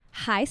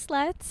Hi,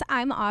 sluts.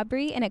 I'm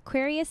Aubrey, an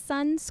Aquarius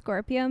sun,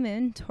 Scorpio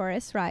moon,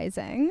 Taurus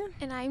rising.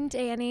 And I'm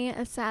Danny,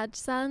 a Sag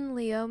sun,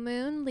 Leo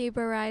moon,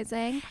 Libra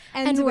rising.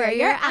 And we're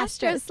your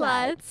Astro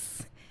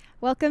Sluts.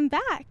 Welcome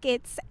back.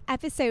 It's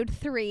episode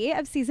 3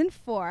 of season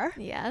 4.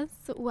 Yes,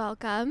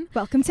 welcome.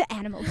 Welcome to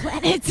Animal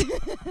Planet.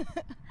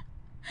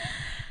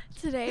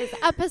 Today's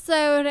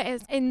episode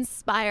is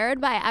inspired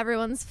by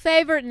everyone's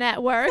favorite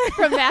network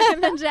from back in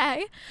the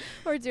day.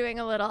 We're doing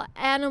a little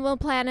Animal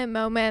Planet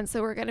moment,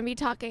 so we're going to be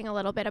talking a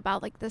little bit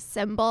about like the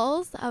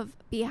symbols of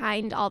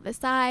behind all the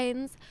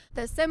signs,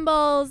 the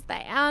symbols, the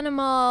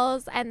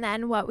animals, and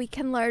then what we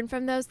can learn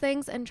from those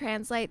things and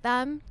translate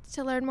them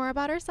to learn more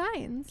about our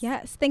signs.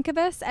 Yes, think of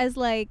us as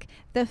like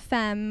the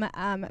Femme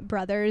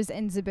brothers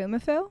in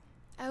Zaboomafoo.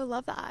 I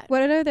love that.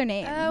 What are their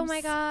names? Oh my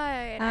god.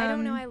 I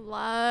don't know. I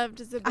loved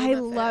Zaboomafoo. I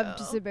loved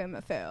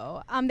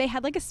Zaboomafoo. They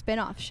had like a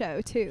spin-off show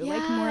too,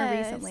 like more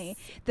recently.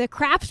 The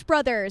Kraft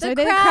Brothers. Are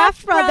they the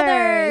Kraft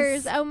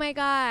Brothers? Oh my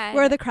god.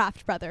 We're the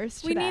Kraft Brothers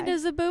today. We need a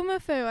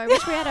Zaboomafoo. I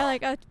wish we had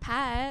a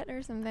pet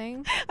or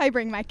something. I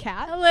bring my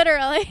cat.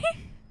 Literally.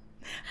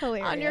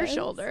 Hilarious. On your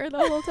shoulder the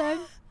whole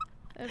time.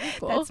 That'd be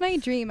cool. That's my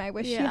dream. I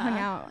wish she hung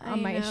out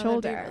on my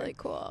shoulder. That'd be really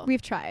cool.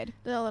 We've tried.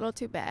 A little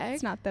too big.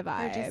 It's not the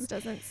vibe. Or just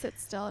doesn't sit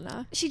still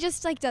enough. She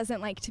just like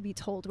doesn't like to be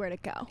told where to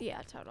go.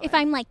 Yeah, totally. If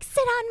I'm like,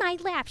 sit on my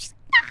lap, she's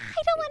like,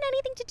 I don't want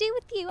anything to do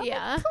with you. I'm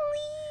like,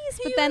 please.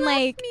 But then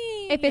like,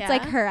 if it's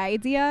like her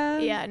idea,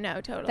 yeah,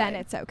 no, totally. then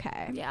it's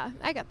okay. Yeah,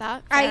 I get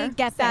that. I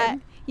get that.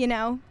 You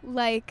know,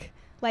 like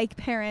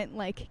parent,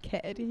 like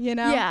kid, you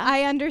know? Yeah.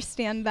 I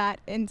understand that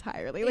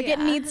entirely. Like, it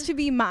needs to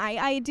be my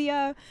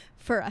idea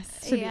for us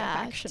to be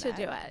affectionate.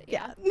 to do it.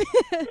 Yeah. Thanks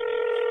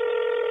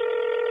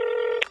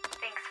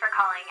for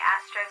calling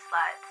Astro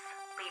Sluts.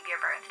 Leave your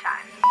birth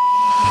time.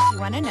 If you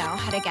want to know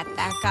how to get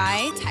that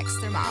guy, text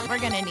their mom. We're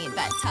going to need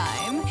that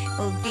time.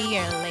 We'll be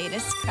your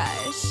latest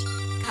crush.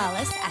 Call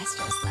us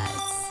Astro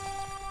Sluts.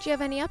 Do you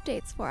have any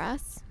updates for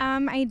us?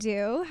 I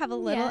do have a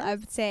little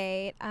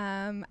update.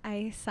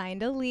 I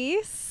signed a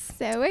lease.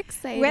 So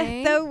exciting.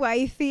 With the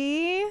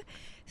wifey.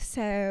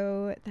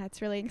 So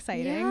that's really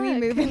exciting. Yeah, we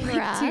move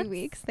congrats. in like 2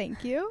 weeks.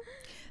 Thank you.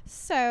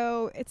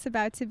 So it's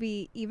about to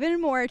be even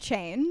more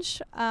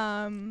change.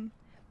 But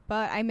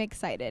I'm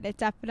excited. It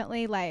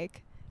definitely,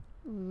 like,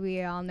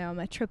 we all know I'm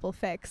a triple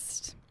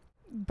fixed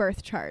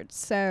birth chart.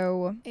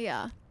 So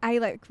yeah, I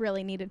like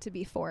really needed to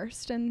be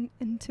forced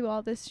into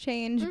all this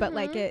change, but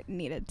like it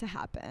needed to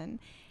happen.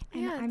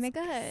 And I'm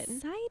excited.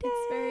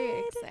 It's very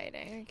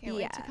exciting. I can't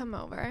wait to come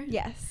over.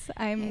 Yes,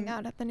 hang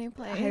out at the new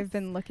place. I've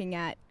been looking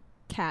at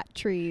cat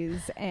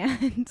trees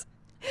and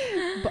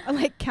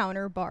like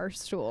counter bar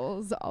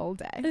stools all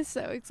day. It's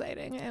so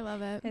exciting. I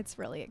love it. It's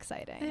really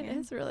exciting. It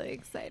is really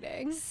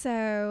exciting.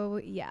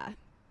 So yeah,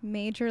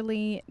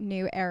 majorly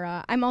new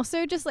era. I'm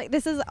also just like,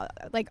 this is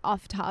like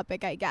off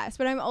topic, I guess,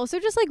 but I'm also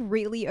just like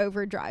really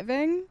over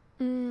driving.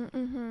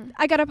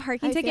 I got a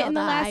parking ticket in the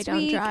last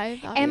week,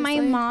 and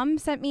my mom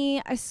sent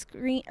me a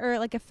screen or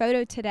like a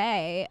photo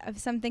today of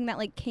something that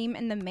like came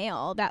in the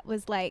mail that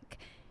was like,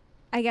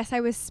 I guess I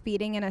was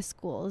speeding in a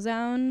school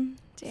zone.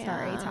 Damn.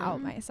 Sorry to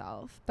out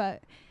myself,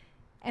 but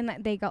and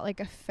that they got like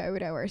a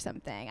photo or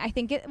something. I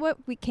think what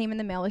we came in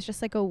the mail was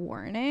just like a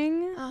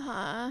warning.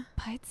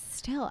 But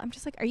still, I'm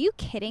just like, are you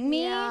kidding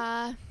me?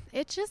 Yeah,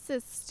 it just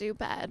is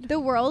stupid. The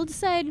world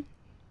said,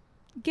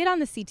 get on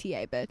the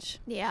CTA, bitch.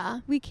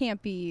 Yeah. We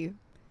can't be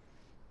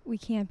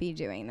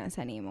doing this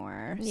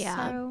anymore. Yeah.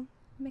 So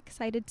I'm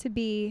excited to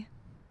be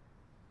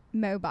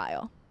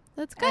mobile.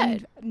 That's good.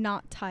 And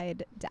not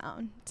tied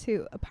down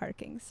to a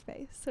parking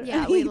space.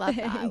 Yeah, we love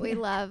that. We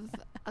love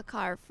a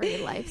car-free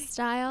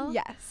lifestyle.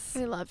 Yes.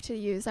 We love to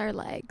use our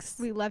legs.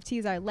 We love to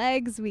use our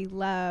legs. We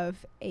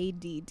love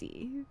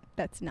ADD.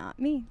 That's not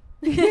me.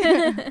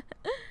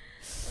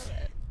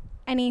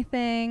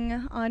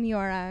 Anything on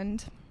your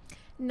end?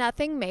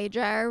 Nothing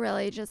major,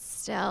 really,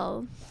 just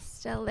still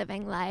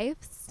living life,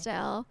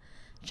 still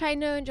trying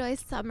to enjoy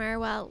summer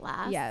while it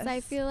lasts. Yes. I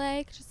feel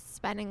like just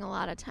spending a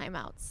lot of time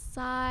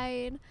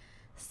outside,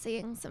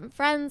 seeing some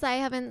friends I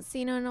haven't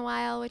seen in a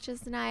while, which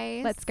is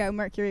nice. Let's go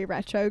Mercury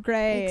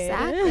retrograde.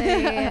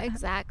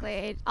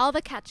 Exactly. All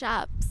the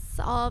catch-ups,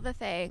 all the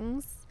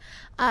things.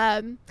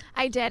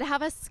 I did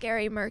have a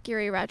scary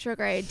Mercury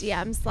retrograde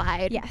DM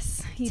slide.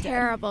 Yes,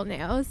 terrible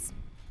news,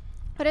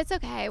 but it's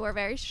okay. We're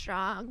very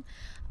strong.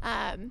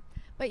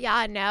 But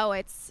yeah, no,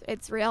 it's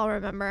real.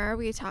 Remember,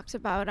 we talked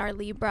about our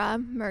Libra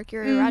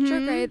Mercury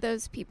retrograde.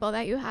 Those people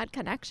that you had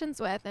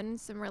connections with and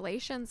some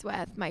relations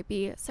with might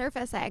be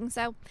surfacing.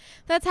 So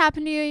if that's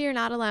happened to you, you're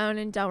not alone,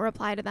 and don't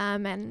reply to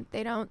them. And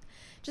they don't,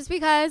 just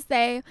because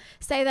they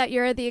say that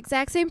you're the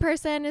exact same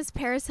person as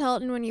Paris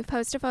Hilton when you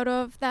post a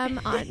photo of them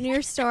on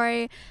your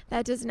story,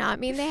 that does not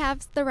mean they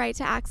have the right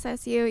to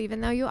access you, even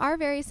though you are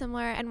very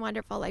similar and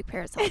wonderful like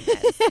Paris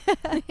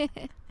Hilton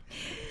is.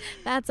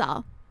 That's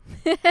all.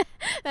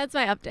 That's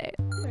my update.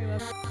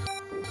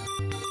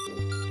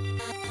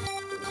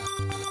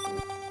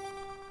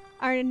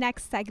 Our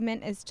next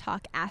segment is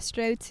Talk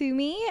Astro to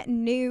Me.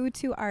 New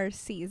to our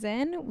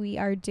season, we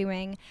are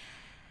doing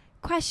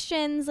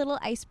questions, little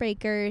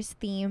icebreakers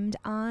themed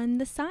on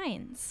the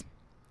signs.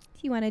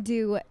 You want to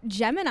do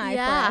Gemini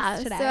for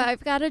us today? So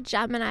I've got a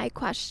Gemini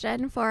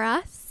question for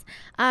us.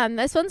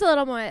 This one's a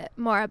little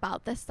more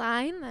about the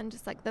sign than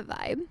just like the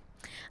vibe.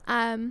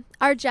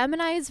 Are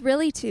Geminis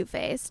really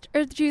two-faced,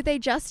 or do they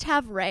just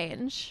have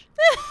range?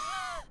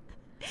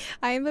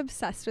 I am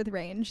obsessed with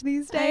range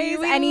these days.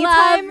 We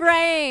love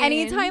range.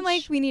 Anytime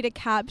like we need a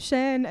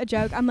caption, a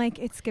joke, I'm like,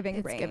 it's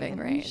giving range. Giving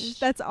range.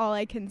 That's all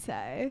I can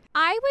say.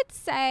 I would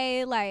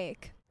say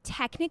like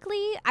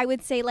technically, I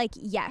would say like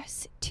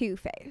yes,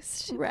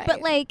 two-faced. Right.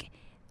 But like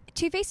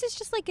two-faced is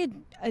just like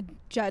a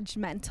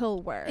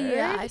judgmental word.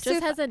 Yeah, it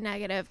just has a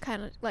negative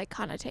kind of like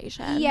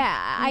connotation.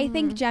 Yeah, I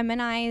think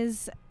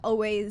Geminis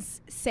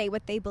always say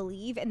what they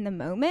believe in the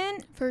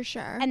moment. For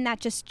sure. And that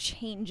just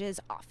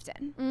changes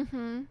often.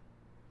 Mm-hmm.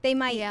 They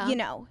might,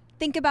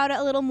 think about it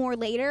a little more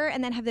later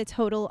and then have the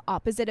total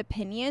opposite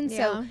opinion. Yeah.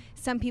 So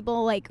some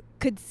people like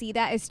could see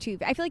that as two.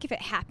 I feel like if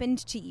it happened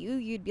to you,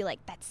 you'd be like,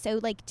 that's so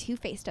like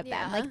two-faced of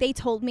them. Like they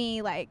told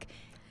me like,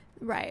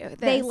 right,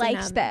 they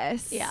liked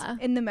this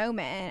in the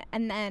moment.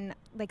 And then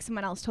like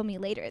someone else told me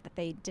later that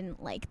they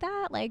didn't like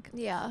that. Like,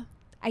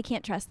 I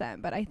can't trust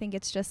them. But I think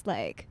it's just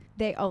like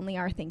they only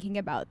are thinking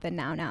about the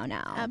now.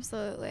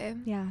 Absolutely.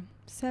 Yeah.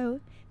 So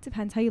it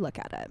depends how you look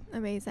at it.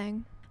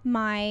 Amazing.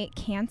 My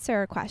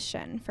Cancer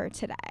question for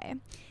today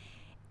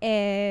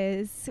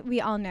is,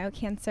 we all know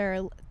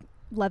Cancer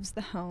loves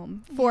the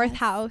home, fourth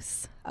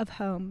house of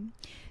home.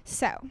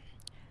 So,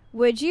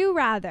 would you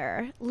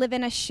rather live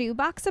in a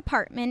shoebox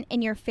apartment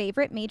in your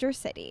favorite major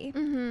city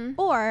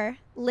or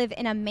live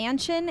in a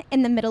mansion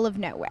in the middle of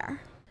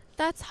nowhere?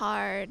 That's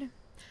hard.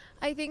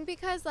 I think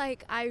because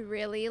like I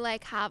really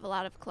like have a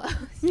lot of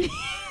clothes.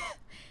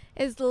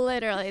 Is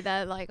literally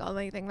the like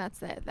only thing that's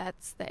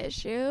the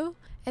issue.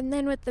 And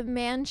then with the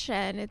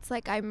mansion, it's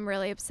like I'm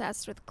really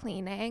obsessed with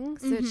cleaning,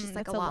 so it's just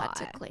like a lot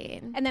to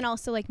clean. And then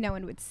also like no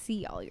one would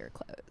see all your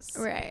clothes.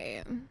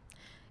 Right.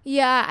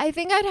 Yeah, I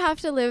think I'd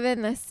have to live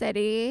in the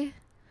city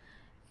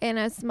in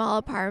a small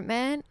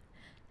apartment,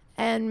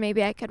 and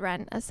maybe I could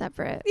rent a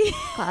separate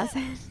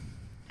closet.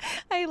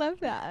 I love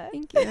that.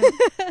 Thank you.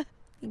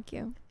 Thank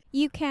you.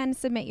 You can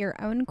submit your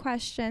own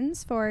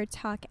questions for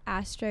Talk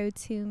Astro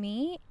to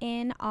Me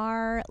in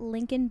our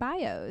link in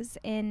bios.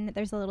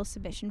 There's a little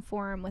submission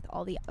form with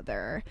all the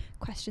other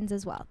questions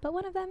as well. But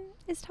one of them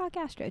is Talk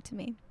Astro to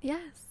Me.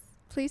 Yes.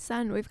 Please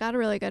send. We've got a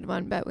really good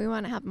one, but we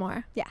want to have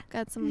more. Yeah.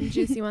 Got some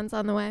juicy ones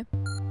on the way.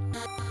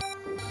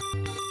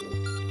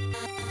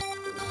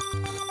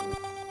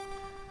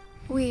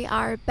 We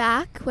are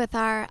back with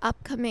our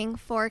upcoming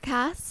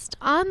forecast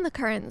on the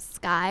current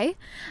sky.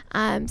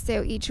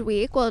 So each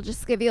week we'll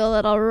just give you a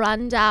little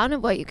rundown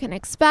of what you can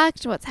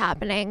expect, what's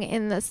happening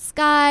in the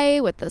sky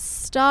with the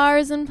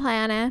stars and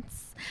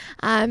planets,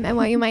 and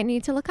what you might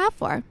need to look out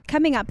for.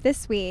 Coming up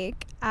this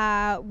week,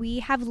 we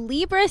have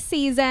Libra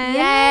season.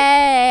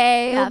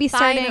 Yay! It'll be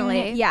starting.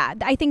 Finally. Yeah,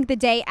 I think the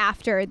day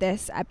after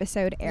this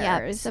episode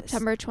airs. Yep,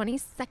 September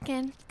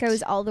 22nd.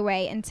 Goes all the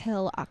way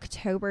until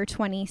October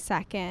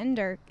 22nd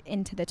or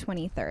into the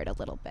 23rd a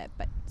little bit.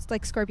 But it's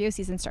like Scorpio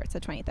season starts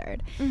the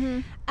 23rd.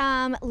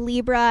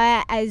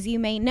 Libra, as you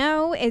may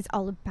know, is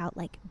all about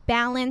like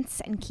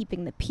balance and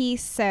keeping the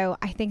peace. So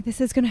I think this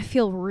is going to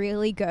feel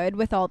really good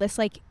with all this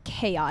like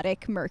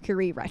chaotic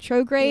Mercury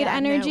retrograde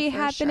energy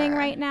happening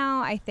right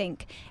now. I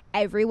think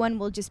everyone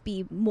will just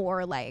be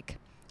more like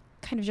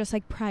kind of just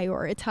like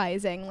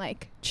prioritizing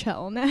like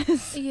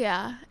chillness.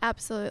 Yeah,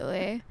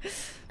 absolutely.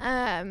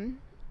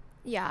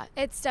 Yeah,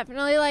 it's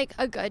definitely like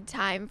a good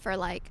time for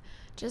like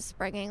just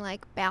bringing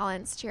like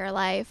balance to your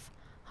life,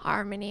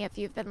 harmony. If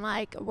you've been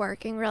like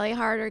working really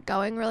hard or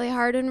going really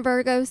hard in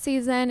Virgo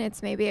season,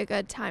 it's maybe a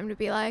good time to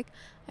be like,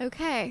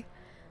 okay,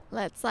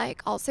 let's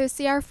like also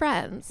see our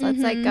friends. Let's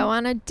like go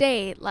on a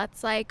date.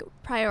 Let's like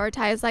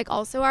prioritize like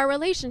also our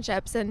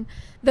relationships and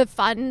the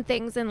fun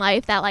things in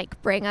life that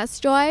like bring us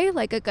joy.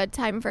 Like a good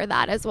time for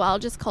that as well.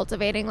 Just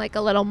cultivating like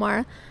a little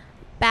more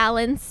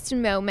balanced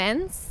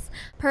moments.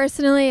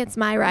 Personally, it's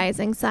my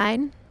rising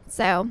sign,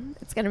 so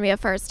it's going to be a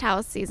first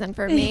house season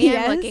for me.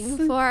 Yes. I'm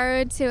looking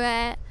forward to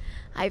it.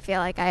 I feel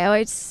like I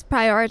always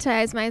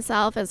prioritize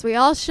myself, as we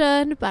all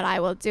should, but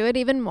I will do it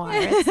even more.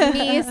 It's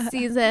me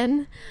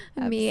season,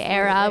 me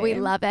era. We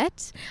love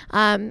it.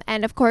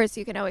 And of course,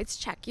 you can always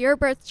check your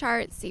birth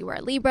chart, see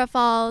where Libra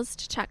falls,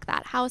 to check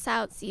that house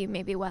out, see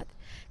maybe what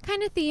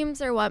kind of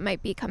themes or what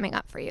might be coming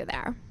up for you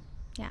there.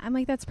 Yeah, I'm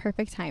like, that's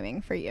perfect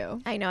timing for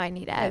you. I know I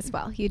need it. As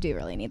well. You do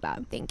really need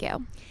that. Thank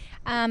you.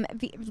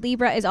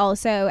 Libra is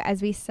also,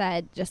 as we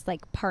said, just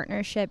like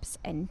partnerships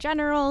in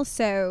general.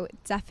 So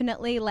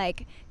definitely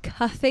like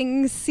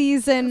cuffing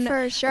season.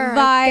 For sure.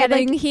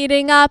 Vibe.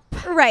 Heating up.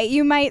 Right.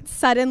 You might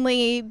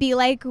suddenly be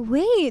like,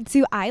 wait,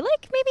 do I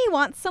like maybe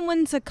want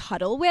someone to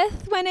cuddle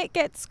with when it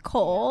gets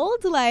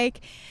cold?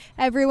 Like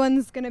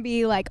everyone's going to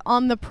be like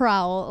on the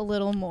prowl a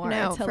little more.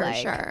 No, to for like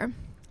sure.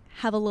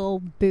 have a little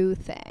boo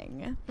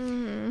thing.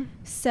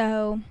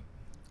 So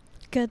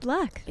good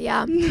luck.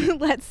 Yeah.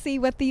 Let's see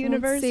what the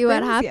universe Let's see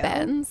what brings you.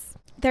 happens.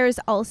 there's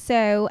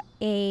also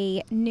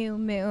a new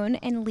moon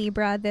in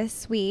Libra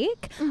this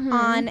week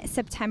on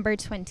September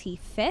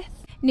 25th.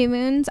 New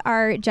moons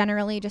are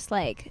generally just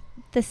like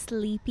the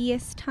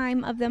sleepiest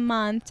time of the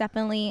month.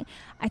 Definitely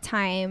a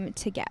time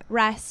to get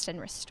rest and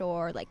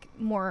restore, like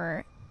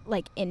more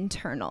like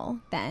internal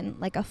than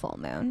like a full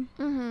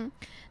moon.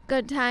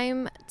 Good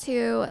time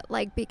to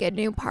like begin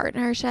new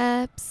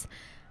partnerships.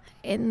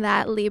 In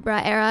that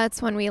Libra era,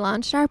 it's when we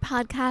launched our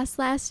podcast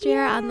last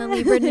year on the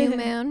Libra new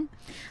moon.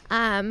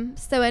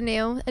 So a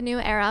new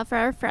era for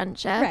our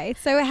friendship. Right.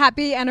 So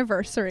happy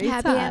anniversary.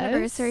 Happy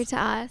anniversary to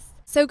us.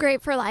 So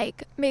great for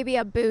like maybe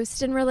a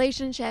boost in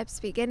relationships,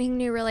 beginning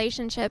new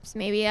relationships,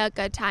 maybe a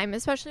good time,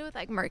 especially with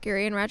like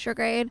Mercury in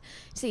retrograde,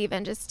 to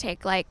even just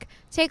take a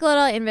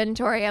little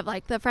inventory of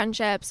like the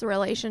friendships,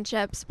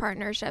 relationships,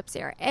 partnerships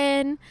you're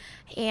in,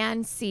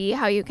 and see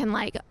how you can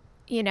like,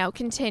 you know,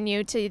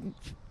 continue to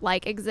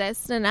like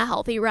exist in a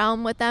healthy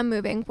realm with them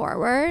moving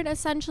forward.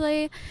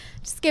 Essentially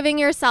just giving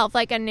yourself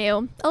like a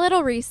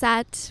little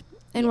reset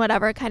in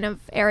whatever kind of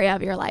area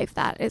of your life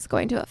that is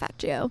going to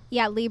affect you.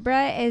 Yeah,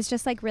 Libra is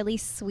just like really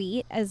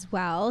sweet as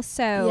well.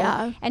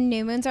 So, and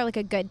new moons are like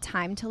a good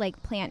time to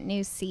like plant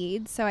new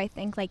seeds. So I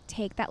think like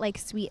take that like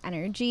sweet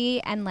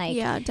energy and like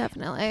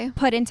definitely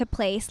put into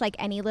place like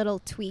any little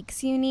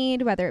tweaks you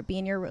need, whether it be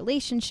in your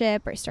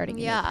relationship or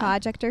starting a new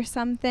project or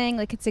something.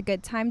 Like it's a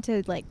good time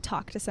to like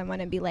talk to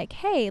someone and be like,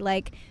 hey,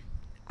 like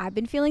I've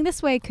been feeling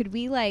this way. Could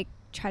we like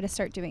try to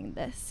start doing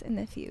this in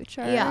the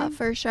future? Yeah,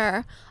 for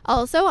sure.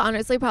 Also,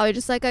 honestly, probably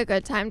just like a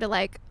good time to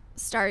like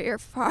start your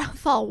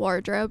fall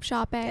wardrobe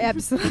shopping.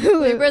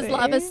 Absolutely. Libras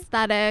love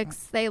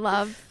aesthetics. They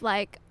love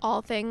like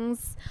all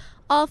things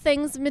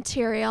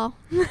material.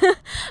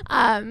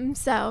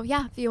 So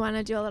yeah, if you want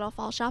to do a little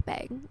fall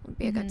shopping, it would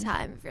be a good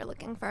time if you're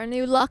looking for a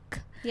new look.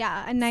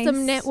 Yeah, a nice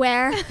some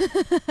knitwear,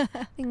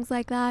 things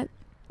like that.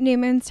 New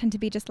moons tend to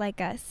be just like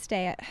a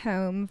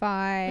stay-at-home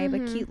vibe,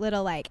 a cute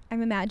little like,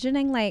 I'm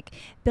imagining like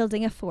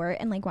building a fort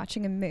and like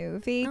watching a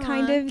movie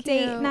kind of cute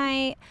date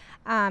night.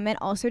 And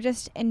also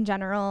just in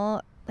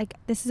general, like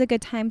this is a good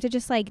time to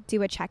just like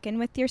do a check-in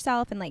with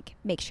yourself and like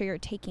make sure you're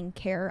taking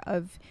care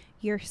of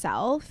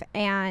yourself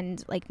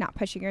and like not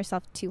pushing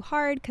yourself too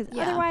hard, because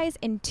otherwise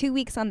in 2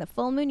 weeks on the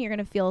full moon you're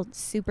gonna feel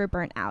super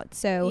burnt out.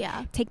 So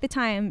take the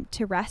time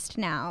to rest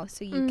now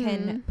so you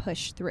can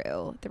push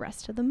through the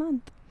rest of the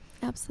month.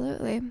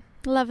 Absolutely.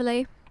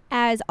 Lovely.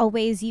 As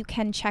always, you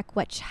can check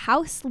which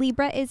house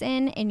Libra is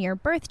in your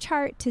birth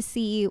chart to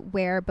see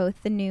where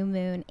both the new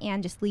moon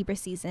and just Libra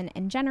season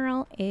in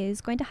general is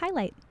going to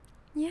highlight.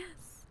 Yes.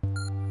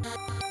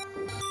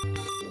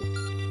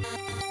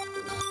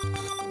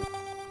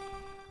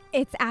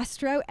 It's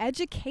Astro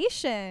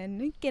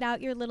Education. Get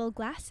out your little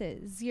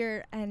glasses,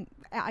 your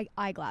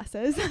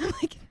eyeglasses,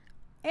 like,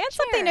 and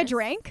something to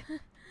drink.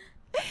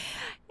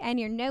 And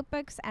your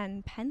notebooks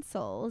and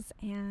pencils,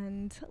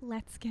 and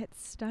let's get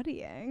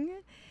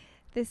studying.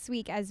 This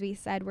week, as we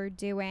said, we're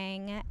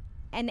doing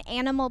an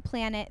Animal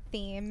Planet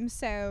theme.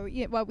 So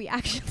what we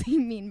actually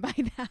mean by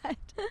that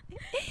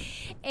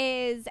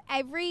is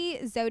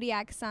every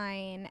zodiac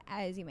sign,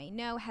 as you may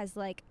know, has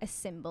like a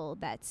symbol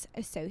that's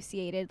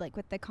associated like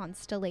with the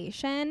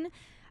constellation.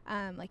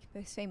 Like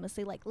most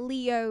famously, like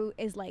Leo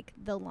is like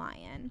the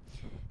lion.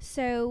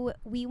 So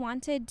we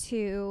wanted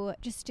to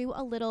just do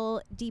a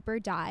little deeper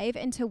dive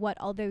into what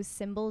all those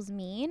symbols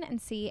mean and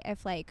see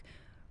if like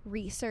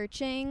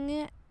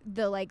researching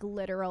the like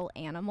literal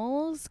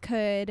animals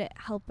could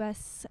help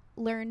us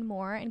learn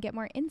more and get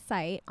more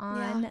insight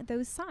on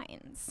those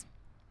signs.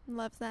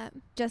 Love that.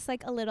 Just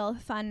like a little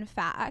fun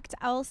fact,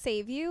 I'll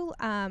save you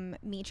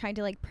me trying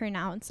to like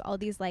pronounce all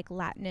these like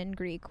Latin and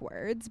Greek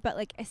words, but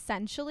like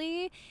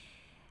essentially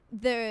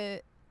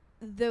the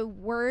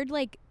word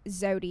like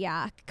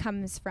zodiac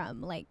comes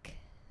from like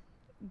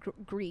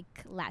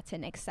Greek,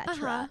 Latin,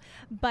 etc.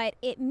 But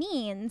it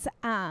means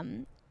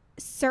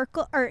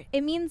circle, or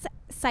it means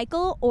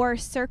cycle or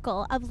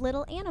circle of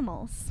little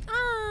animals.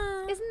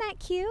 Isn't that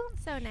cute?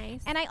 So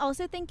nice. And I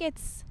also think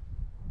it's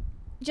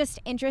just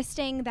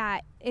interesting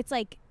that it's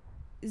like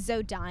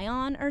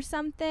Zodion or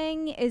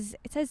something is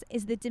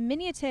the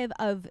diminutive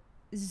of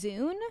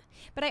Zune,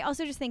 but I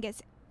also just think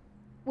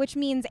which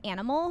means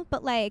animal,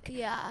 but like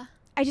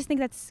I just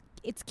think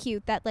it's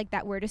cute that like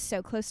that word is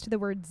so close to the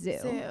word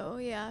zoo.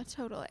 Yeah,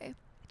 totally. I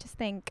just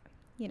think,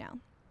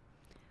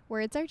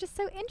 words are just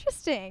so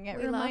interesting. It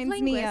we reminds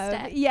love me of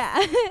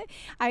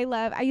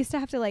I used to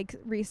have to like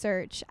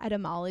research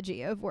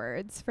etymology of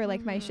words for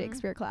like my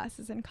Shakespeare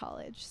classes in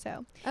college.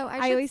 So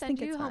I always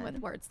think you home with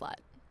Word Slut.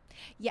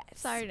 Yes.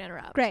 Sorry to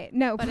interrupt. Great.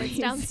 No, but please. It's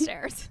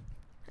downstairs.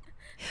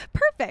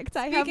 Perfect.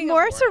 I have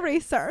more to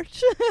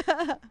research.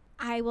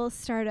 I will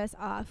start us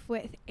off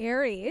with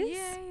Aries.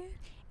 Yay.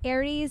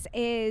 Aries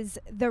is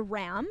the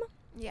ram,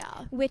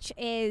 which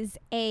is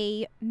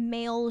a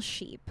male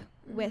sheep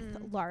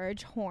with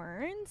large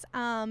horns.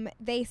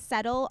 They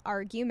settle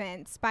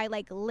arguments by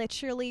like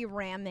literally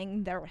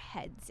ramming their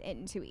heads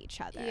into each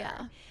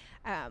other.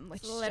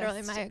 Which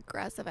literally my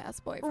aggressive ass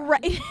boyfriend.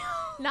 Right.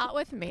 Not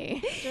with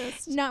me.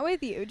 Just not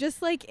with you.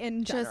 Just like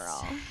in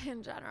general. Just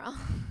in general.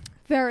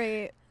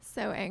 Very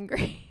so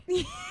angry.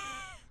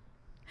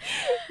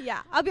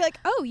 Yeah. I'll be like,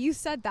 oh, you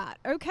said that.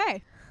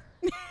 Okay.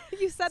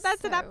 You said that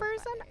to that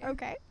person? Funny.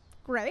 Okay.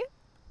 Great.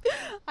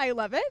 I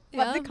love it.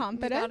 Love the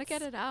confidence. You gotta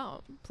get it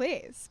out.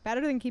 Please.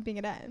 Better than keeping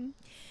it in.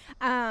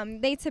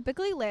 They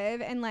typically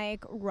live in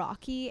like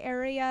rocky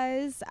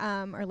areas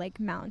or like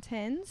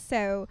mountains.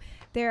 So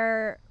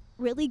they're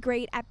really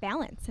great at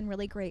balance and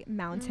really great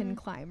mountain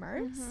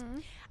climbers.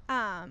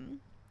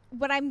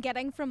 What I'm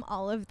getting from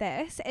all of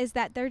this is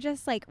that they're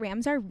just like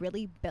rams are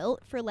really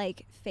built for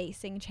like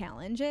facing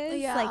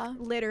challenges, like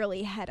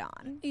literally head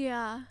on.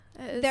 Yeah.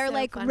 They're so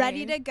like funny.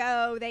 ready to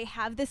go. They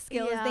have the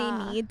skills they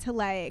need to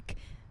like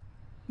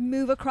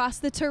move across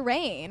the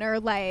terrain or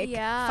like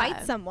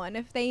fight someone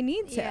if they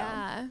need to.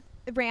 Yeah.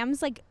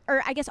 Rams, like,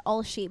 or I guess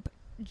all sheep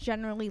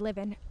generally live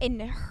in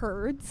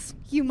herds.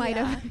 You might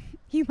have,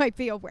 you might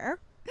be aware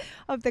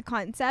of the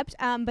concept,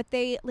 but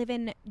they live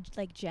in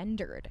like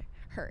gendered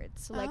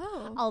herds. So, like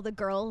all the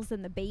girls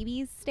and the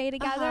babies stay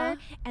together,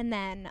 and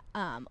then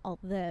all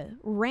the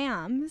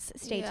rams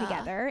stay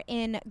together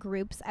in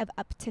groups of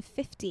up to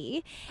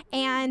 50.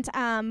 And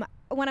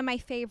one of my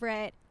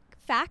favorite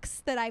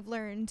facts that I've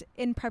learned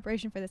in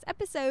preparation for this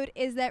episode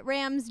is that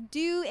rams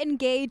do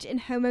engage in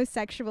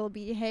homosexual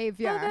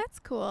behavior. Oh, that's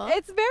cool.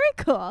 It's very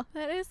cool.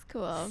 That is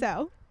cool.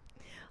 So,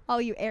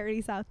 all you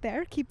Aries out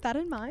there, keep that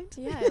in mind.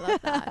 Yeah, I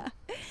love that.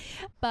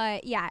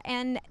 But yeah,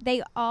 and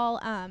they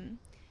all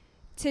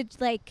to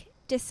like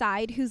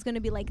decide who's going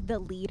to be like the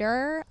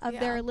leader of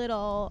their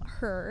little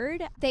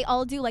herd. They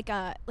all do like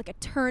a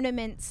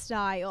tournament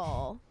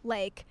style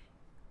like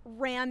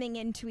ramming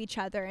into each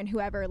other, and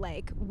whoever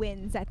like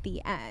wins at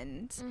the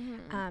end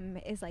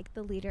is like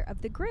the leader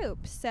of the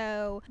group.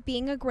 So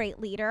being a great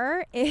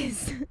leader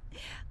is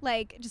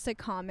like just a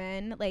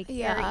common like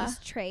Aries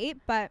trait,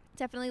 but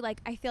definitely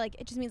like I feel like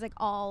it just means like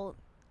all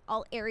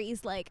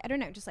Aries, like I don't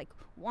know, just like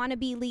want to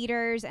be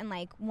leaders and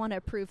like want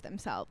to prove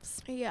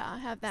themselves. Yeah,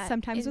 have that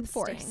sometimes instinct.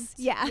 with force.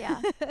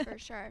 Yeah, for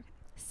sure.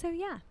 So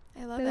yeah,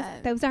 I love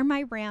it. Those are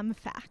my ram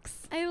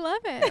facts. I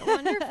love it.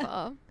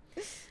 Wonderful.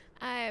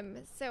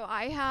 So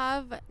I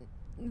have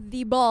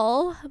the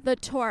bull, the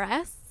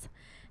Taurus,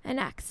 and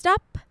next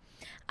up,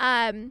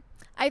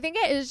 I think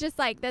it is just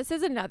like, this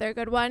is another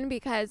good one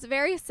because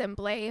very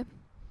simply,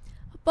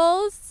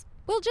 bulls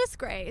will just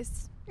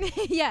graze.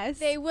 Yes.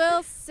 They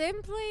will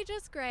simply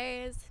just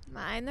graze,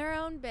 mind their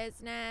own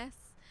business.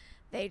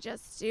 They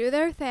just do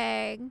their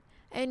thing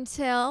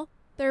until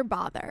they're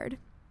bothered.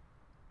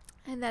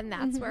 And then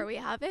that's where we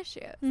have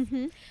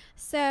issues.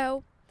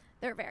 So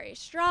they're very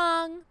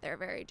strong, they're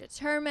very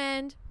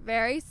determined,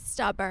 very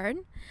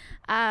stubborn,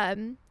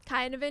 kind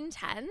of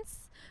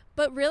intense,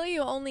 but really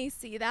you only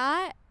see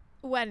that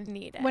when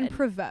needed. When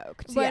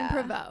provoked. When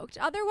provoked.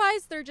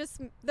 Otherwise,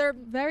 they're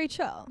very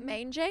chill.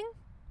 Manging?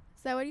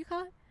 Is that what you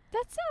call it?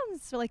 That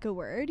sounds like a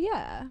word,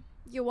 yeah.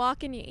 You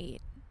walk and you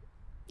eat,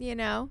 you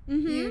know?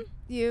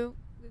 You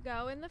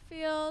go in the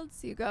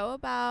fields, you go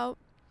about,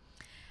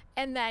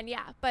 and then,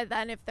 but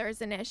then if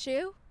there's an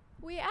issue,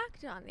 we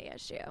act on the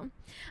issue.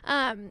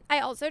 I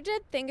also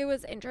did think it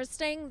was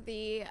interesting,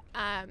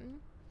 I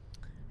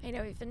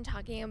know we've been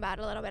talking about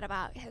a little bit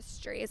about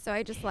history, so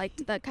I just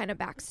liked the kind of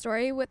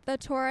backstory with the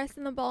Taurus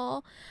and the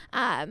bull.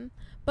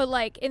 But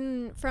like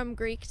from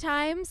Greek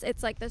times,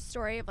 it's like the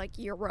story of like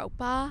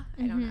Europa.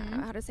 I don't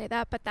know how to say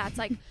that, but that's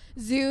like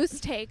Zeus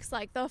takes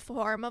like the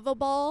form of a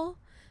bull.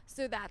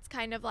 So that's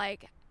kind of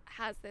like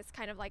has this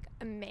kind of like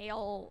a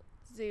male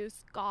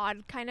Zeus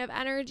god kind of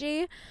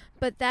energy.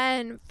 But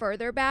then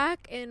further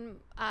back in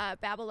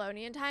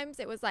Babylonian times,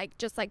 it was like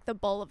just like the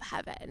bull of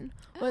heaven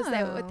was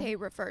what they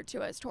referred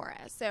to as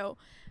Taurus. So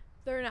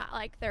they're not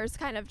like, there's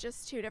kind of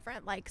just two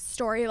different like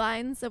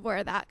storylines of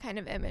where that kind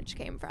of image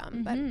came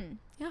from. But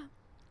yeah.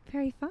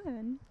 Very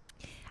fun.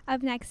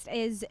 Up next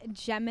is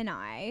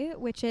Gemini,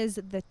 which is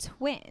the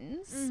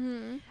twins.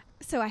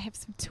 So I have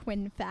some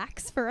twin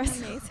facts for us.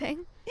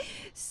 Amazing.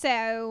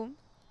 So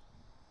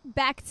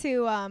back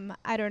to,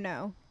 I don't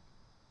know,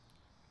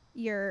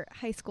 your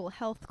high school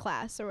health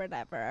class or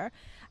whatever.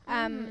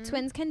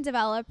 Twins can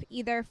develop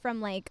either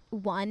from like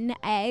one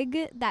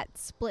egg that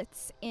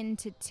splits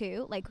into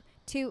two,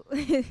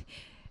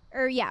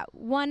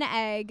 one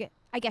egg,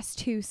 I guess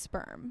 2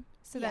 sperm.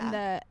 So then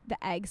the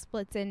egg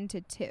splits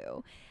into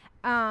 2.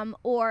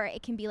 Or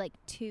it can be like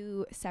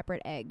 2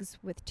 separate eggs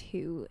with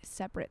 2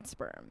 separate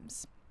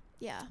sperms.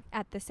 Yeah.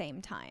 At the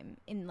same time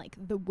in like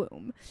the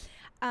womb.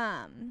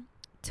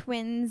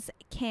 Twins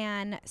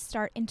can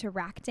start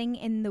interacting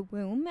in the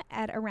womb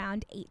at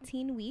around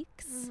 18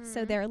 weeks.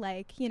 So they're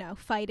like,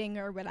 fighting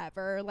or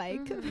whatever,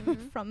 like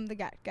from the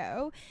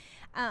get-go.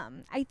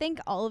 I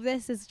think all of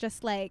this is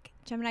just like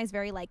Gemini's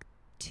very like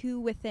 2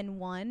 within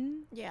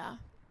 1. Yeah.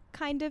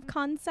 Kind of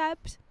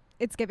concept.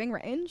 it's giving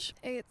range.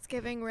 It's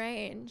giving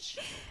range.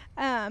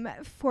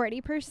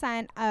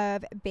 40%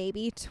 of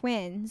baby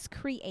twins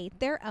create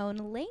their own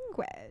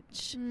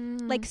language.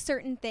 Like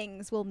certain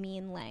things will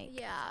mean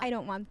like, I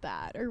don't want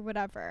that or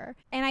whatever.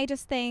 And I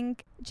just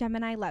think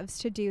Gemini loves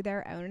to do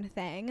their own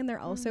thing, and they're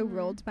also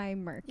ruled by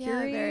Mercury.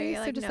 Yeah, very,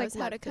 so like, just knows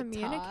like how to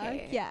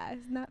communicate. Talk. Yeah,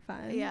 isn't that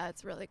fun? Yeah,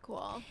 it's really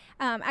cool.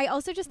 I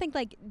also just think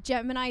like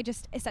Gemini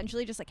just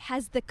essentially just like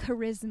has the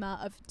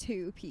charisma of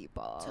two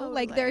people. Totally.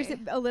 Like there's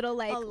a little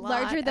like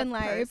larger than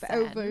life person.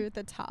 over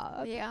the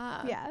top.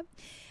 Yeah. Yeah.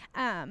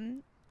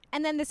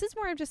 And then this is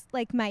more of just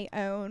like my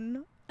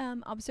own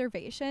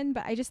observation,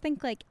 but I just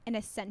think like an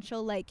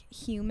essential like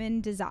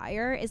human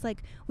desire is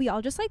like we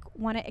all just like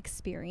want to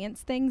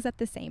experience things at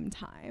the same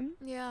time.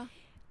 Yeah.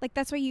 Like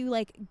that's why you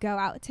like go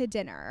out to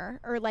dinner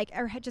or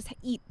just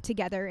eat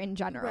together in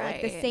general,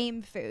 like the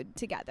same food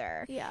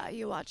together. Yeah,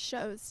 you watch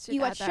shows together.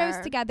 You watch shows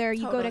together.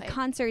 You go to Totally.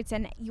 concerts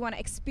and you want to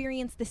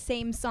experience the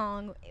same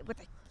song with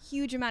a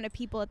huge amount of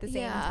people at the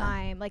same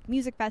time, like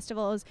music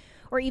festivals,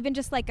 or even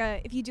just like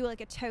if you do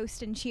like a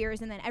toast and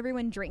cheers and then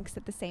everyone drinks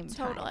at the same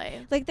time.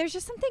 Totally. Like there's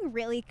just something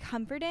really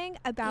comforting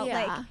about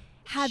like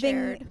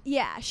having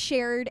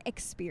shared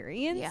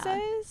experiences.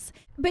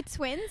 Yeah. But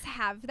twins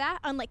have that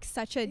on like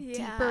such a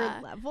deeper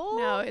level.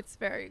 No, it's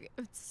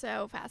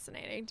so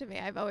fascinating to me.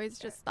 I've always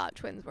just thought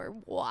twins were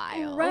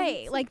wild.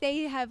 Right. Like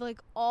they have like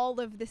all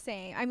of the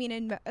same, I mean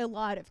in a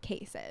lot of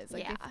cases,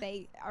 like if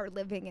they are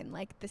living in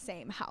like the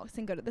same house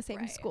and go to the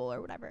same school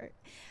or whatever.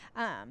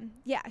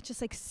 It's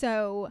just like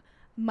so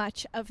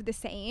much of the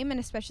same, and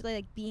especially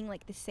like being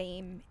like the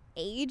same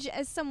age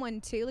as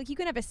someone too. Like you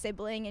can have a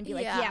sibling and be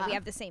like, we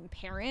have the same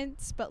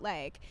parents, but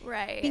like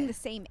being the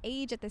same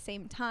age at the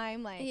same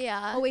time, like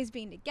always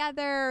being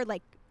together,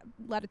 like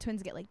a lot of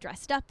twins get like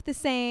dressed up the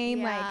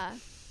same. Like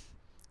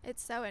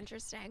it's so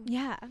interesting.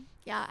 Yeah.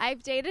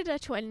 I've dated a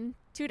twin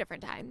 2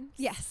 different times.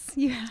 Yes,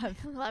 you have.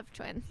 I love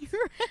twins.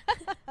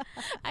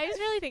 I just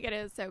really think it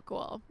is so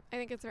cool. I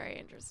think it's very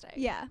interesting.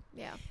 Yeah.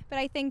 But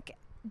I think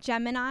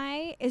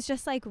Gemini is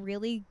just like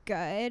really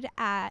good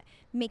at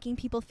making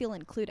people feel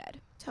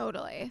included.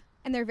 Totally.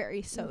 And they're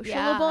very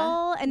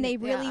sociable, and they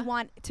really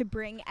want to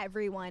bring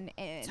everyone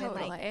in and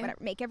like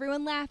make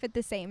everyone laugh at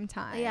the same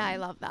time. Yeah, I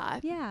love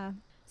that. Yeah.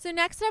 So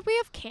next up we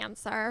have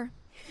Cancer,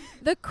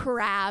 the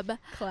crab.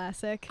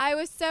 Classic. I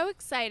was so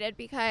excited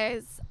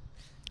because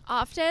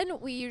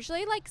often we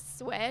usually like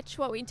switch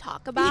what we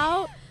talk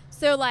about.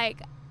 So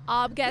like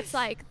Ob gets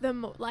like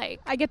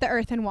I get the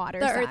earth and water.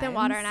 Earth and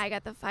water, and I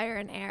get the fire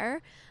and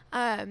air.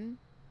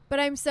 But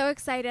I'm so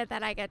excited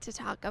that I get to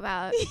talk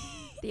about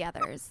the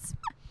others.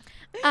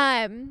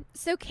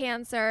 So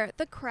Cancer,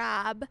 the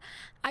crab.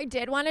 I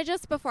did want to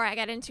just, before I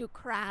get into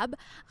crab,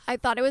 I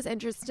thought it was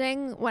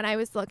interesting when I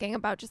was looking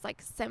about just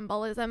like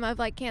symbolism of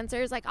like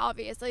Cancers, like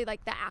obviously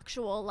like the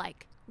actual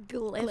like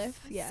glyph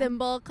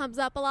symbol comes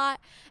up a lot,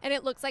 and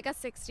it looks like a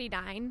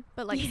 69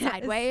 but like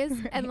sideways,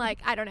 and like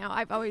I don't know,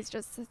 I've always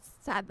just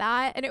said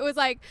that, and it was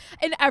like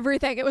in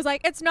everything it was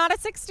like it's not a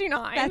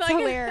 69. That's like,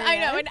 hilarious. I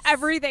know, in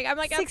everything I'm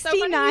like 69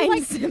 so funny.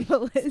 Like,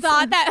 symbolism.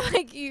 Thought that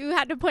like you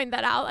had to point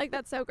that out, like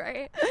that's so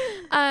great.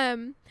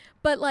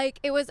 But like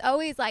it was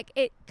always like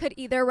it could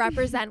either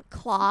represent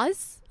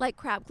claws, like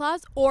crab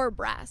claws, or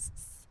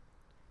breasts.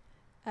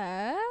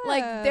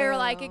 Like they're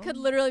like it could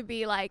literally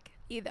be like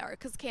either,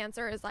 because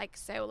Cancer is like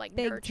so like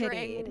big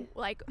nurturing, tittied.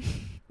 like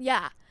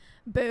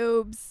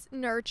boobs,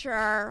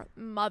 nurture,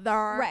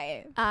 mother,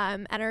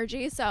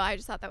 energy. So I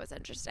just thought that was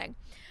interesting.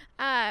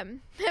 I'm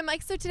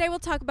like, so today we'll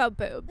talk about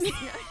boobs. No,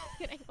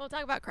 kidding. We'll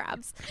talk about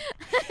crabs.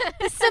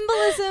 The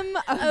symbolism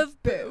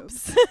of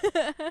boobs.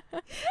 That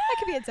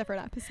could be a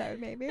different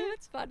episode, maybe.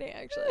 That's funny,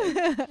 actually.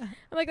 I'm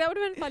like, that would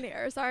have been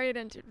funnier. Sorry I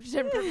didn't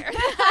prepare.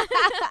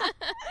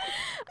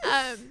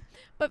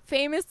 But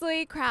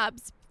famously,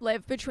 crabs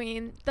live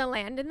between the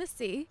land and the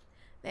sea.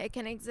 They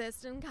can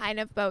exist in kind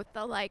of both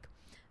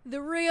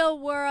the real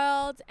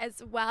world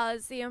as well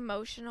as the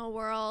emotional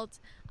world.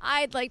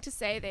 I'd like to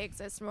say they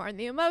exist more in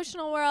the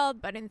emotional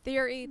world, but in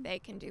theory, they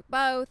can do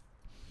both.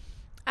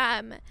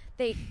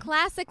 They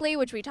classically,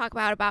 which we talk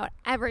about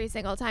every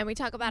single time we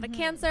talk about a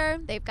Cancer,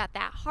 they've got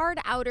that hard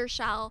outer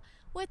shell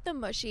with the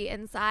mushy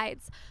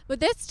insides.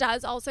 But this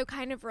does also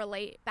kind of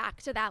relate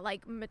back to that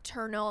like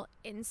maternal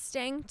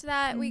instinct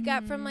that we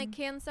get from like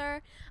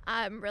Cancer.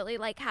 Really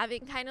like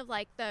having kind of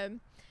like the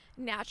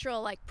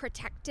natural like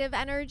protective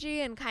energy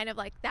and kind of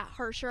like that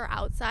harsher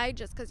outside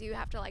just because you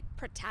have to like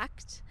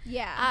protect.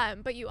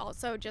 But you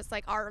also just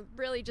like are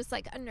really just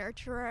like a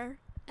nurturer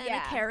and a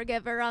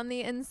caregiver on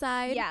the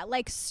inside.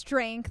 Like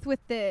strength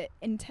with the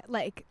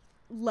like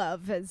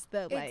love as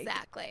the like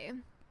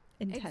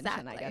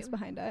intention, I guess,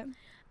 behind it.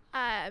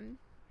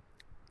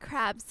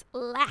 Crabs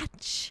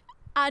latch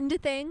onto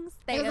things.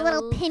 They're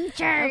little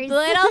pinchers.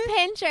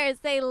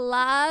 They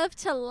love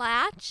to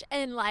latch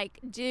and like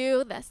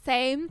do the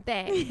same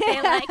thing.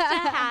 They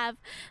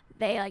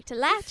like to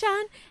latch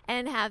on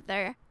and have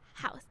their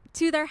house.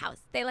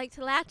 They like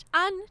to latch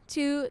on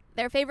to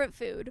their favorite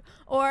food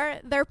or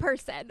their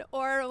person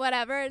or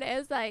whatever it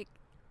is. Like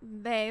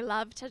They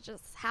love to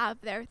just have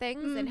their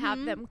things and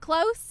have them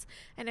close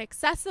and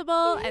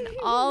accessible and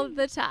all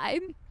the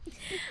time.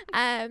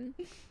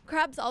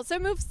 Crabs also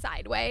move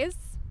sideways.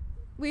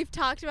 We've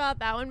talked about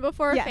that one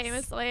before,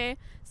 famously.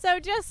 So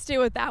just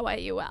do it that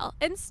way you will.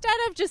 Instead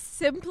of just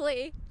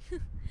simply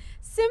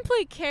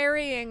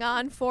carrying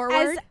on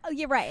forward.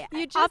 You're right.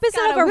 You just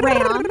opposite of a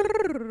ram.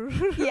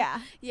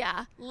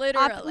 Yeah,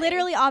 literally.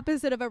 Literally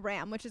opposite of a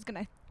ram, which is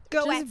going to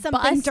go just at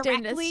something bust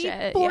into directly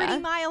shit, 40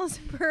 miles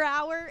per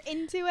hour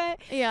into it.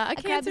 Yeah, a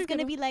crab is going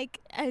to be like...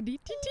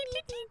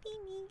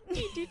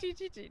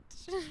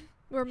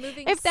 We're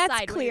moving if that's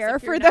sideways clear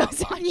if for not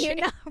those of you watching.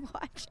 not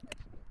watching.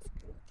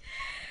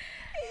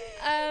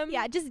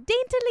 Just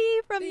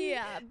daintily from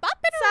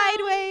bopping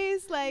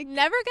sideways, like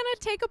never gonna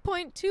take a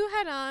point too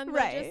head on.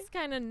 Right. Just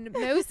kind of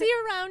nosy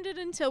around it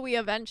until we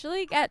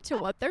eventually get to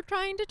what they're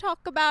trying to talk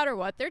about or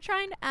what they're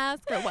trying to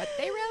ask or what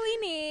they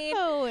really need.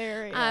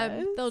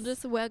 Hilarious. They'll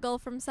just wiggle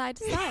from side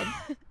to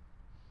side.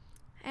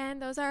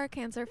 And those are our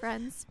Cancer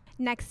friends.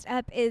 Next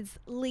up is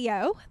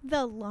Leo,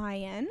 the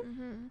lion.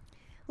 Mm-hmm.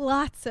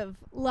 Lots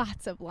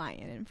of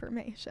lion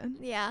information.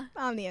 Yeah.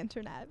 On the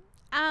internet.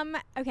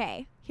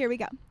 Okay, here we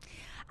go.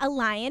 A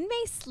lion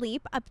may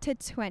sleep up to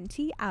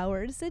 20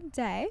 hours a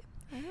day,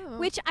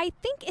 which I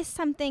think is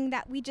something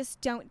that we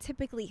just don't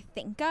typically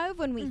think of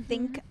when we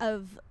think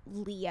of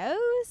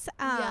Leos.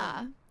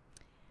 I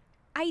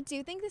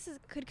do think this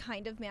could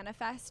kind of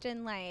manifest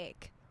in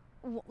like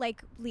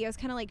Leos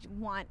kind of like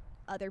want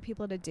other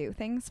people to do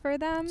things for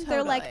them. Totally.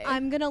 They're like,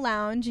 I'm gonna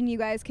lounge and you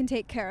guys can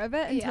take care of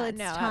it until it's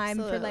time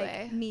for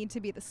like me to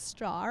be the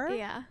star.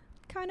 Yeah.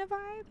 Kind of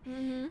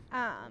vibe.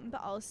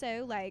 But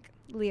also like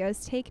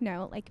Leos take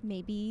note, like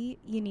maybe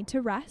you need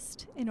to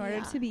rest in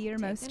order to be your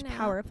most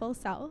powerful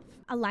self.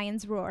 A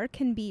lion's roar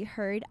can be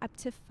heard up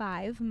to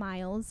 5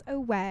 miles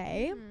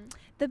away.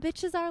 The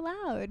bitches are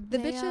loud. The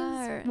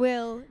bitches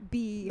will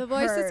be the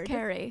voices heard.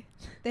 carry.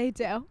 They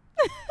do.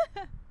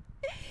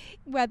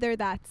 Whether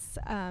that's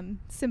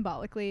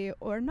symbolically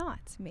or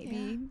not.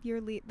 Maybe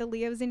the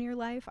Leos in your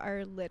life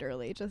are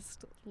literally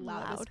just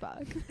loud. As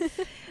fuck.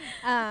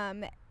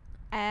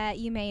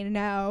 You may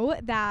know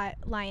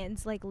that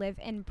lions like live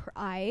in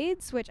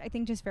prides, which I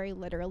think just very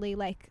literally,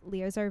 like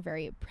Leos are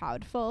very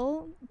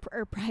prideful.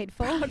 They're very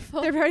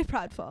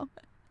proudful.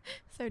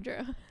 So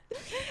true.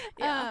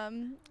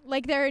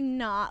 Like they're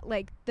not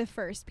like the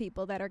first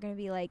people that are going to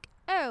be like,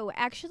 oh,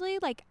 actually,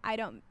 like I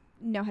don't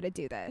know how to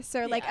do this,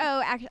 or like,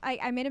 oh,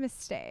 I made a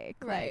mistake.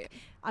 Right. Like,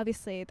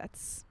 obviously,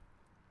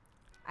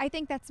 I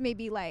think that's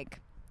maybe like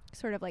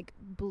sort of like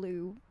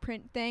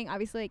blueprint thing.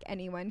 Obviously, like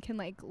anyone can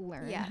like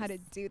learn how to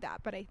do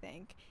that, but I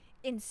think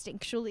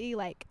instinctually,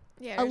 like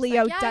a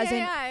Leo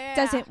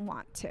doesn't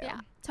want to.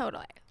 Yeah,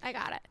 totally. I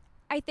got it.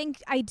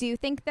 I do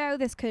think though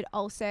this could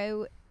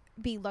also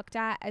be looked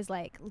at as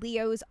like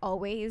Leos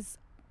always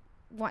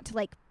want to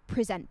like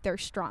present their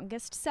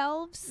strongest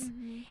selves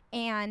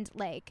and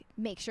like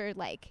make sure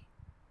like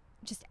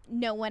just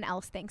no one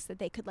else thinks that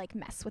they could like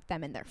mess with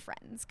them and their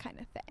friends kind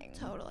of thing.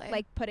 Totally.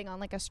 Like putting on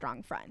like a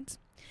strong front.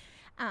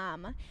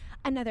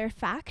 Another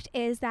fact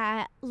is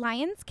that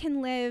lions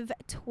can live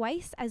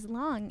twice as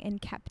long in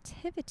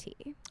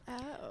captivity,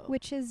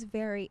 which is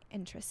very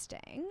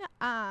interesting.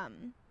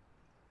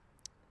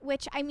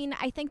 Which, I mean,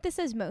 I think this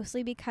is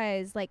mostly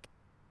because like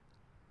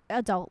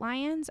adult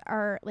lions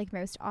are like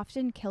most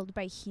often killed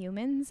by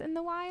humans in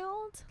the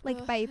wild,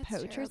 like by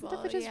poachers and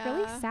stuff, which is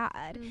really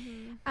sad.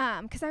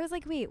 Because I was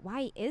like, wait,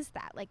 why is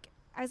that? Like,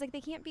 I was like,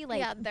 they can't be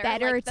like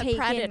better like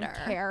taken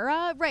care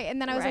of, right? And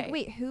then I was like,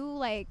 wait,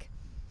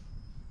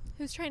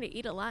 who's trying to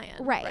eat a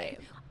lion? Right.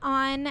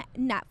 On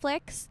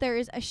Netflix,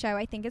 there's a show,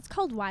 I think it's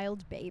called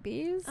Wild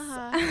Babies.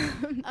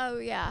 Oh,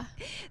 yeah.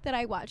 That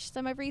I watched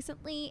some of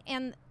recently.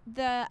 And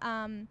the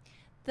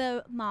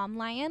mom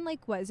lion,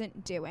 like,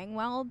 wasn't doing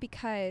well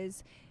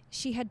because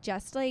she had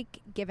just, like,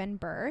 given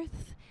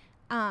birth.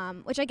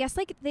 Which I guess,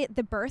 like,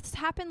 the births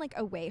happen, like,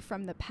 away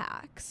from the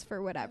packs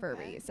for whatever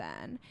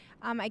reason.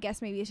 I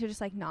guess maybe to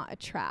just, like, not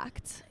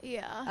attract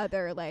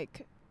other,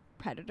 like,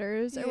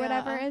 predators or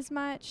whatever as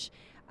much.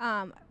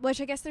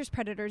 Which I guess there's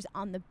predators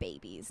on the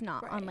babies,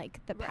 not on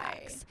like the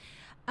packs.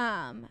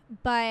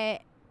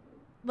 But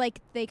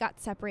like they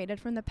got separated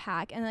from the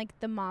pack, and like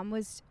the mom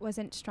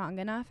wasn't strong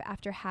enough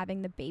after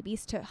having the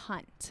babies to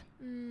hunt.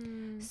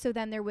 So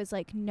then there was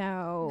like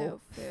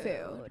no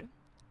food.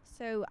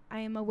 So I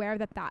am aware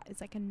that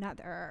is like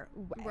another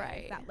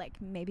way that like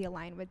maybe a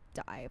lion would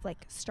die of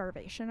like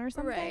starvation or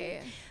something.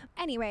 Right.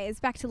 Anyways,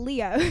 back to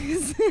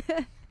Leos.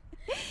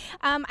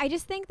 I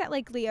just think that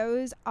like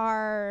Leos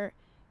are,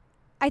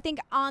 I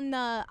think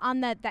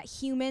that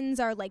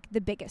humans are like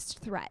the biggest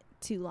threat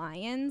to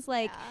lions.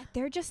 Like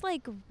they're just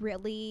like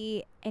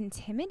really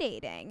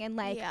intimidating, and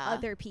like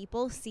other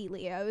people see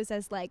Leos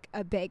as like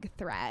a big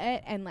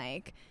threat and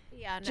like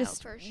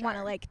just want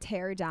to like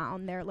tear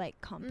down their like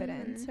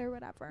confidence or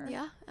whatever.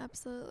 Yeah,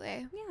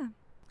 absolutely. Yeah.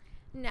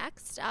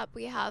 Next up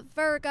we have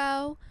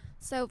Virgo.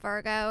 So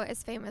Virgo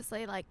is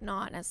famously like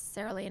not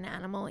necessarily an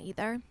animal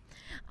either.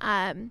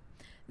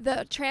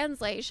 the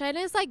translation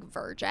is like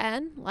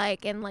virgin,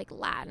 like in like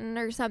Latin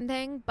or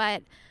something,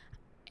 but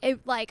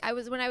it like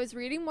when I was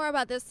reading more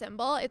about this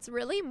symbol, it's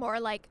really more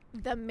like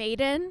the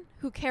maiden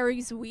who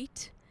carries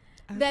wheat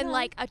than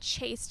like a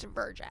chaste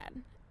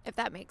virgin, if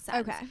that makes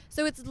sense. Okay.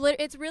 So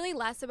it's really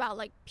less about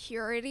like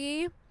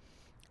purity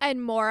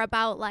and more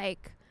about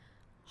like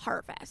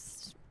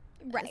harvest.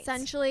 Right.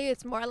 Essentially,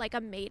 it's more like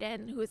a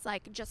maiden who's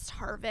like just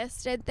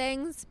harvested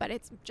things, but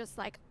it's just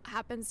like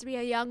happens to be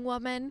a young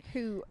woman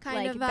who kind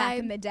like of back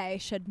in vibe. the day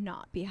should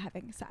not be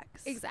having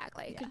sex.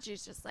 Exactly, Yeah. because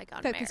she's just like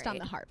unmarried. Focused on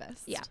the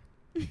harvest. Yeah.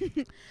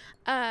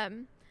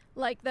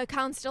 Like the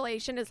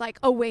constellation is like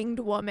a winged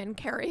woman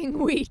carrying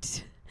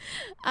wheat.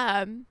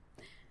 And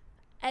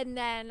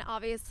then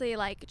obviously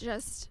like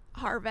just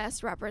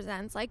harvest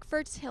represents like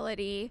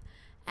fertility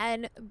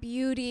and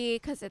beauty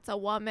because it's a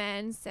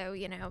woman. So,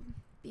 you know,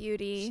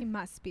 beauty. She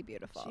must be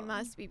beautiful. She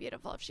must be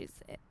beautiful if she's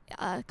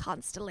a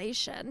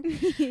constellation.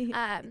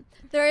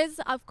 There is,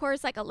 of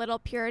course, like a little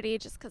purity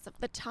just because of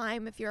the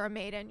time. If you're a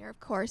maiden, you're, of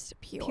course,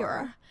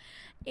 pure.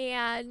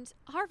 And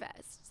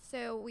harvest.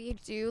 So we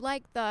do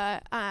like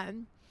the,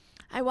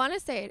 I want to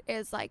say it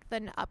is like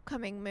the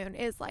upcoming moon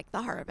is like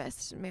the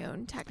harvest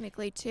moon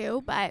technically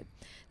too. But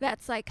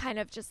that's like kind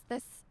of just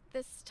this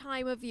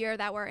time of year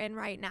that we're in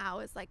right now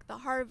is like the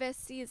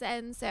harvest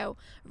season. So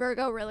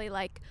Virgo really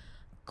like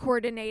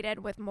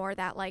coordinated with more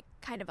that like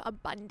kind of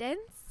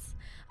abundance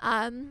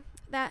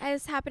that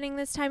is happening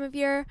this time of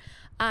year.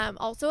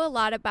 Also a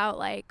lot about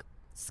like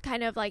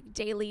kind of like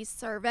daily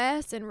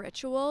service and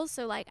rituals.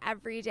 So like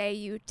every day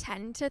you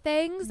tend to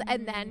things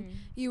and then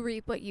you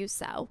reap what you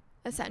sow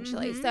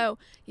essentially. So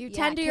you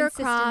tend to your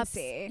crops.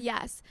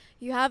 Yes.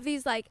 You have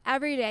these like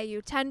every day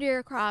you tend to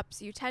your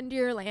crops, you tend to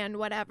your land,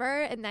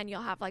 whatever, and then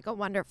you'll have like a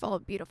wonderful,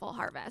 beautiful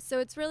harvest. So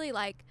it's really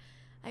like,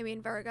 I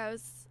mean,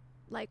 Virgos,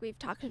 like we've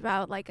talked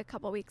about like a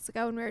couple weeks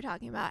ago when we were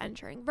talking about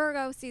entering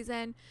Virgo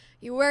season,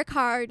 you work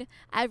hard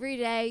every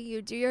day,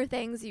 you do your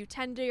things, you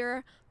tend to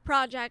your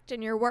project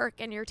and your work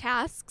and your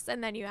tasks,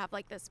 and then you have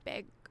like this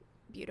big,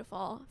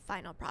 beautiful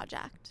final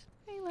project.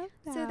 I love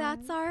that.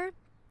 So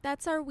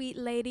that's our wheat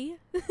lady.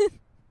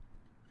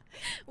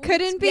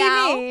 Couldn't Wheat be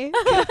gal. me.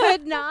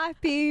 Could not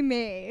be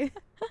me.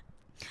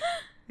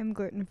 I'm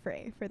gluten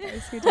free for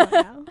those who don't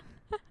know.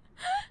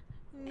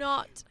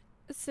 Not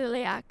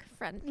celiac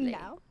friendly.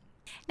 No.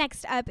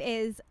 Next up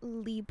is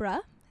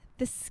Libra,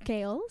 the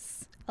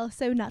scales.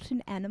 Also not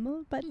an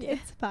animal, but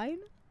it's fine.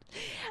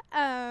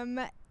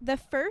 The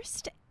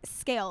first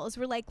scales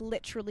were like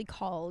literally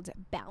called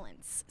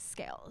balance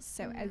scales.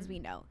 So as we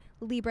know,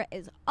 Libra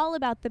is all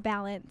about the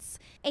balance.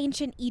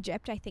 Ancient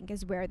Egypt, I think,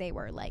 is where they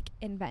were like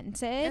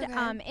invented.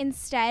 Okay.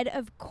 Instead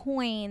of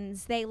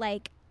coins, they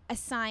like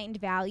assigned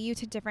value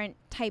to different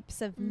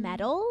types of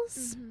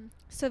metals.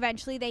 So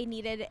eventually they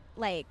needed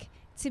like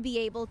to be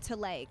able to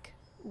like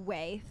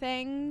weigh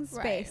things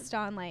Right. based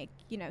on like,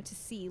 you know, to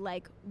see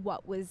like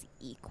what was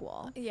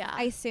equal. Yeah.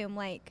 I assume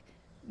like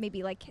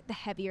maybe like the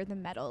heavier the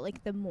metal,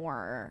 like the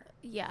more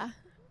yeah.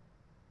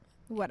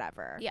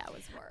 whatever. Yeah, it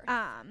was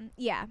more.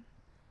 Yeah.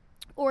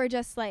 Or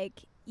just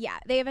like, yeah,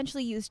 they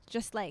eventually used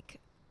just like,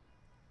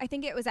 I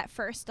think it was at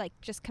first like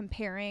just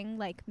comparing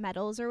like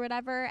metals or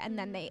whatever, and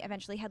then they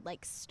eventually had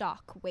like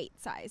stock weight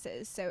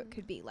sizes, so it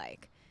could be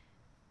like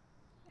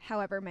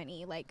however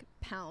many like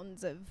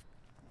pounds of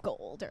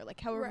gold or like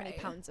however many Right.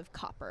 pounds of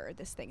copper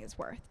this thing is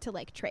worth to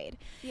like trade.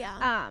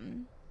 Yeah.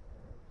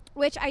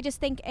 Which I just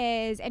think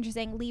is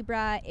interesting.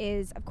 Libra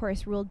is, of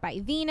course, ruled by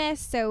Venus,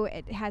 so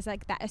it has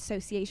like that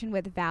association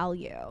with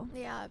value,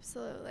 Yeah,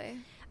 absolutely.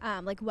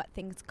 like what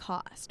things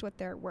cost, what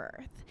they're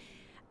worth.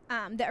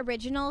 The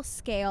original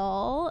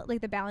scale,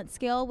 like the balance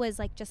scale, was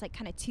like just like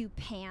kind of two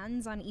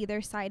pans on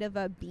either side of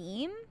a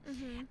beam,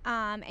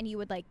 and you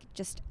would like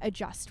just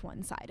adjust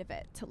one side of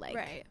it to like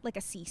Right. like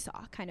a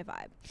seesaw kind of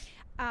vibe.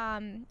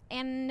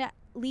 And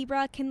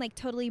Libra can like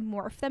totally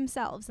morph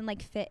themselves and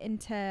like fit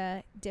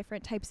into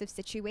different types of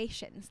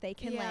situations. They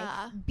can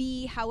Yeah. like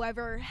be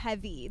however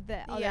heavy the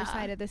other Yeah.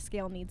 side of the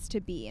scale needs to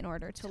be in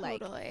order to like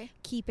Totally.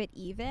 keep it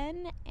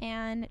even,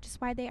 and just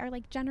why they are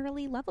like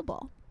generally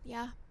lovable.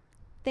 Yeah.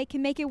 They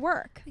can make it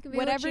work, They can be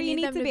whatever what you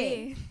need them to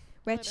be.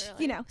 Which,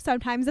 Literally. you know,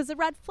 sometimes is a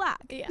red flag.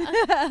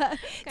 Yeah.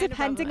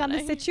 Depending on the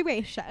problematic.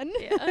 situation.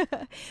 Yeah.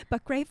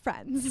 But great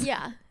friends.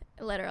 Yeah,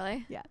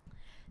 literally. Yeah.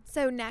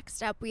 So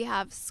next up we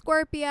have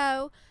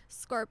Scorpio.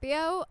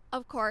 Scorpio,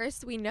 of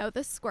course, we know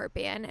the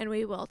scorpion and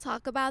we will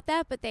talk about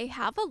that, but they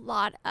have a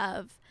lot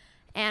of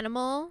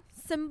animal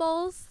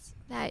symbols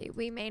that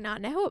we may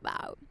not know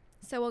about.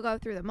 So we'll go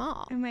through them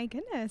all. Oh my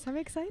goodness, I'm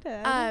excited.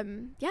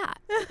 Yeah,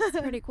 it's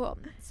pretty cool.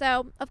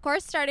 So, of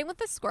course, starting with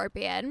the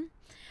scorpion,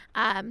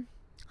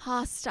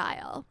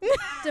 hostile,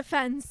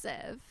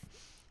 defensive,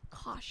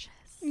 cautious,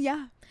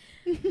 yeah.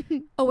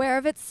 aware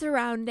of its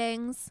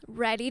surroundings,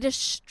 ready to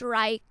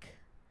strike,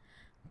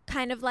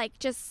 kind of like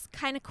just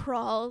kind of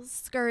crawls,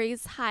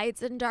 scurries,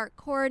 hides in dark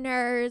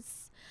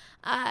corners.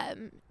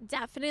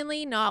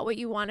 Definitely not what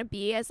you want to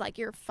be as like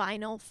your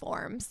final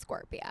form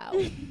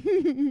Scorpio.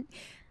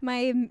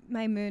 My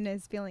moon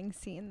is feeling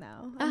seen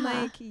though. I'm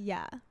like,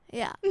 yeah.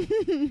 Yeah.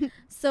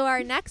 So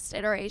our next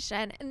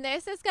iteration, and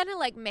this is going to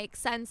like make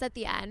sense at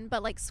the end,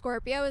 but like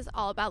Scorpio is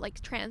all about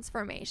like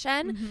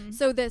transformation.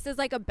 So this is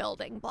like a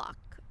building block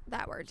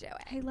that we're doing.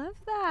 I love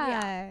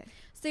that. Yeah.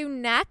 So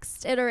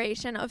next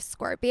iteration of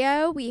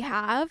Scorpio we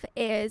have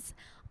is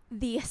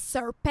the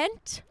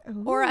serpent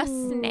or a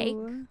snake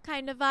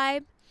kind of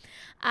vibe.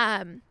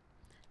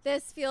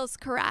 This feels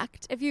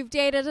correct. If you've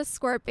dated a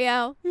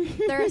Scorpio,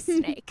 they're a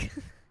snake.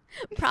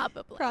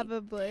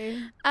 Probably.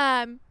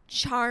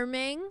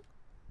 Charming,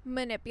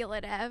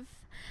 manipulative.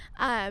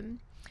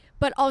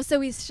 But also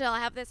we still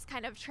have this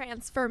kind of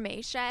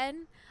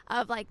transformation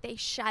of like they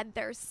shed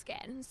their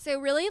skin. So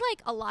really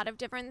like a lot of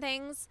different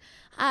things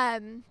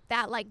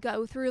that like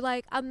go through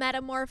like a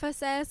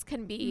metamorphosis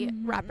can be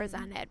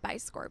represented by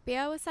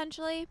Scorpio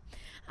essentially.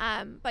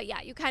 But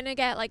yeah, you kind of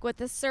get like with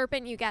the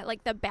serpent, you get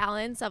like the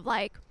balance of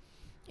like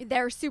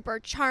they're super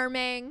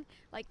charming.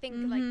 Like think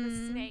like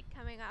the snake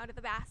coming out of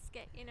the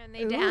basket, you know, and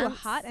they dance.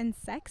 Hot and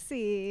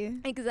sexy.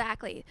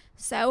 Exactly.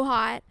 So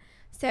hot.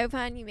 So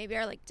fun. You maybe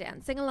are like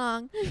dancing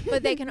along,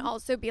 but they can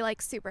also be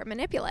like super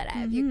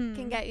manipulative. You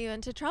can get you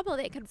into trouble.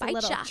 They could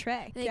bite you.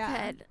 Trick. They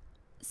could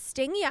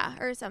sting you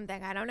or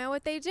something. I don't know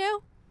what they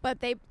do, but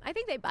I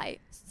think they bite.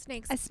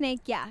 Snakes. A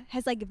snake,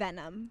 has like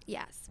venom.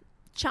 Yes.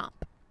 Chomp.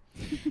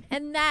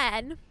 And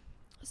then,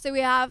 so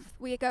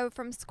we go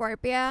from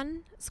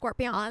scorpion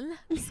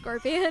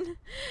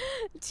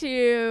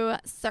to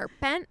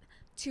serpent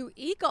to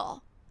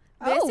eagle.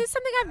 This is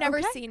something I've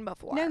never seen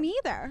before. No, me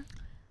either.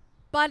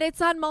 But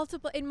it's in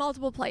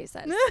multiple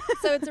places,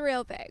 so it's a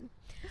real thing.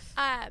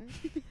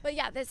 But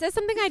yeah, this is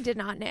something I did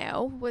not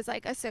know was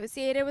like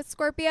associated with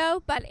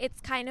Scorpio, but it's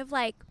kind of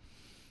like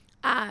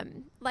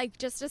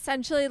just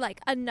essentially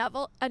like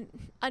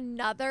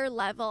another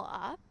level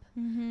up.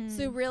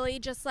 So really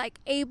just like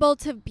able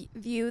to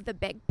view the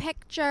big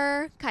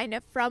picture kind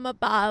of from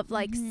above,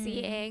 like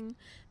seeing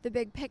the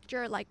big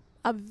picture, like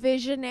a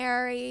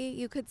visionary,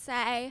 you could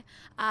say,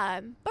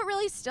 but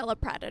really still a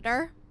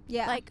predator.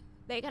 Yeah. Like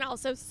they can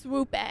also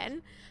swoop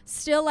in,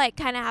 still like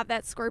kind of have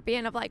that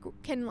scorpion of like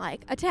can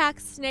like attack.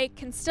 Snake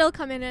can still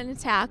come in and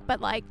attack, but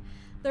like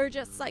they're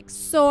just like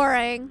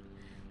soaring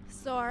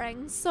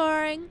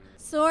through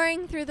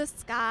the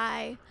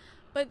sky,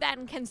 but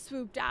then can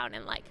swoop down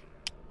and like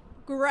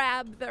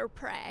grab their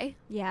prey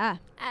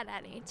at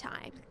any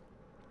time.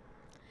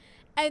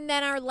 And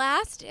then our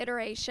last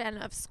iteration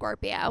of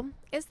Scorpio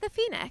is the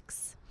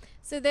Phoenix.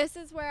 So this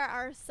is where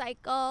our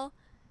cycle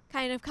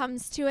kind of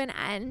comes to an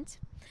end.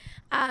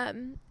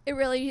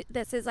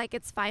 This is like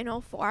its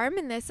final form,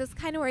 and this is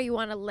kind of where you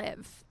want to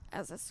live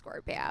as a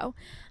Scorpio.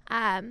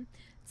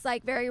 It's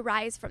like very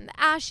rise from the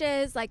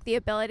ashes, like the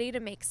ability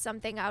to make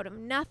something out of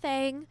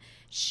nothing,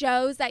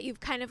 shows that you've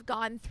kind of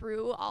gone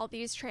through all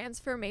these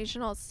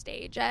transformational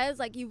stages,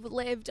 like you've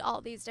lived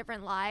all these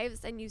different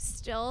lives and you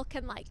still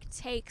can like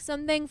take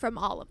something from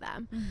all of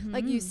them.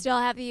 Like you still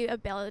have the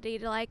ability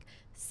to like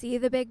see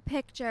the big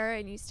picture,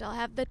 and you still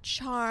have the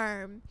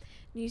charm,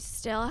 and you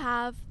still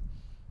have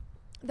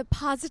the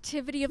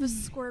positivity of a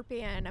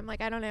scorpion. I'm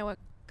like, I don't know what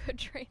good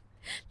trait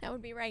that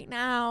would be right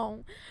now,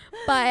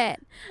 but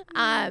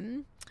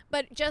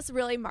just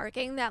really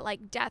marking that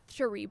like death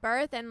to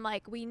rebirth. And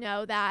like we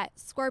know that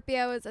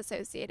Scorpio is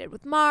associated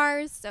with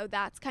Mars, so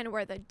that's kind of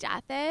where the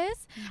death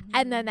is.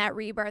 And then that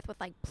rebirth with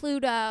like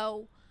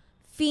Pluto,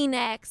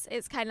 Phoenix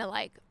is kind of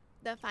like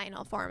the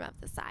final form of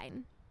the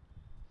sign.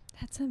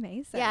 That's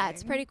amazing. Yeah,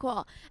 it's pretty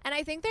cool. And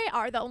I think they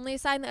are the only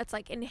sign that's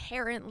like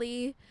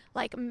inherently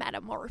like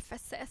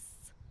metamorphosis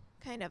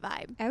kind of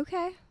vibe.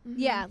 Okay.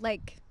 Yeah,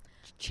 like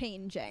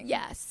changing.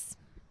 Yes.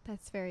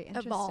 That's very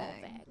interesting.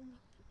 Evolving.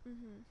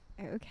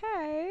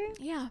 Okay.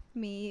 Yeah.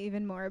 Me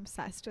even more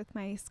obsessed with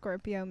my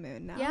Scorpio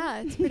moon now.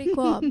 Yeah, it's pretty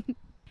cool.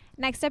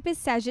 Next up is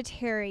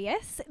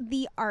Sagittarius,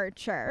 the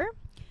archer.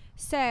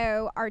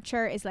 So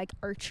archer is like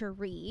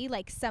archery,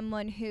 like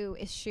someone who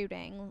is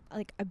shooting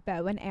like a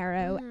bow and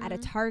arrow at a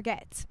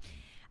target.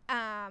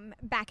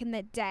 Back in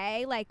the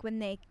day, like when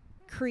they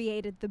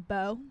created the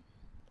bow,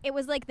 it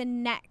was like the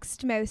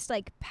next most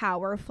like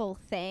powerful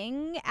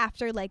thing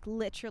after like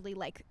literally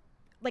like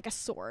a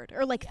sword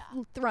or like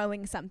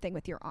throwing something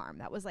with your arm.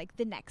 That was like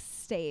the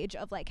next stage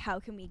of like how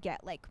can we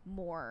get like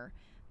more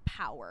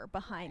power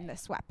behind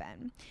this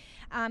weapon.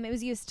 It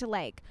was used to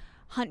like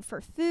hunt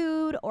for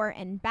food or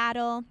in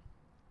battle,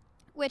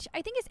 which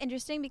I think is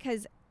interesting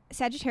because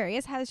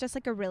Sagittarius has just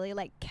like a really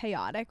like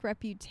chaotic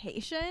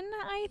reputation,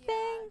 I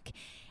think.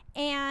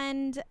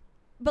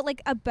 But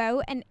like a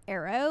bow and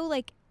arrow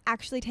like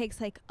actually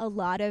takes like a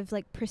lot of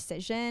like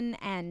precision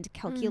and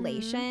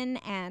calculation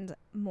and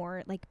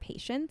more like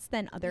patience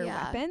than other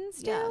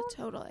weapons do. Yeah,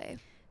 totally.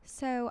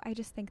 So I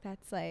just think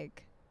that's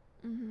like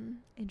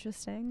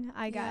interesting,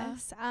 I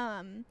guess.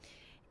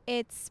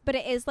 But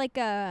it is like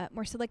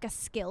more so like a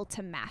skill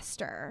to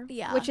master,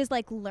 which is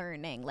like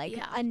learning, like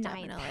a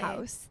ninth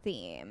house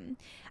theme.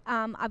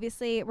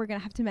 Obviously, we're gonna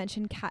have to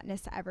mention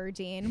Katniss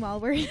Everdeen while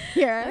we're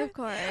here. Of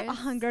course, a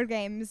Hunger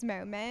Games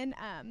moment,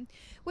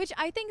 which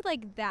I think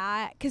like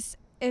that because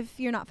if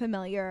you're not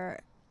familiar,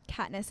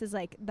 Katniss is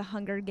like the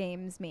Hunger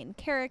Games main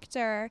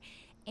character,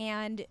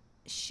 and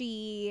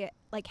she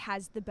like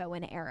has the bow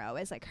and arrow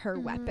as like her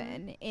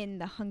weapon in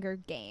the Hunger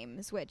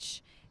Games,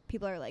 which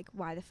people are like,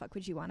 why the fuck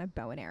would you want a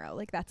bow and arrow?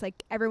 Like that's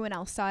like everyone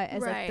else saw it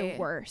as like the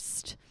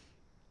worst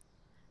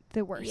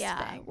thing.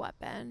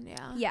 Weapon.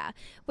 Yeah,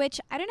 which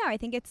I don't know, I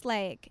think it's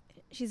like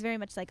she's very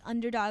much like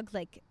underdog,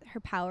 like her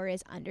power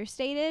is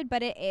understated,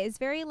 but it is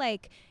very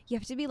like you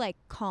have to be like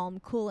calm,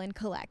 cool, and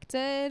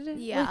collected with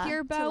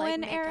your bow to, like,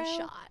 and make arrow. a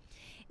shot.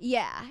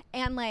 Yeah,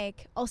 and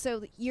like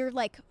also you're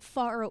like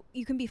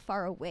you can be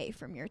far away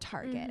from your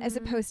target as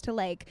opposed to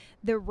like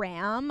the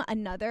ram,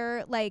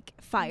 another like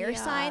fire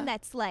sign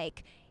that's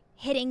like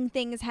hitting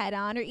things head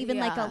on, or even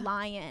like a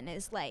lion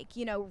is like,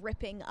 you know,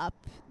 ripping up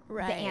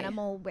the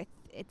animal with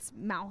its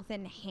mouth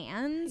and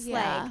hands.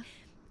 Like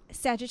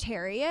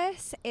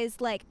Sagittarius is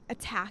like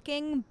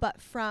attacking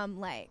but from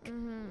like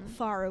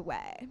far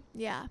away.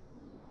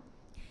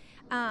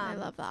 I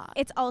love that.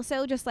 It's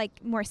also just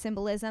like more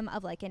symbolism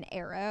of like an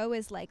arrow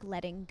is like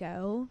letting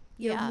go.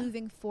 You're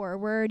moving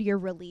forward, you're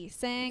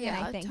releasing. And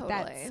I think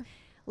that's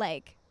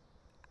like,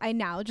 I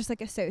now just like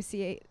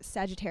associate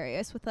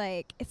Sagittarius with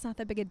like, it's not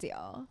that big a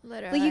deal.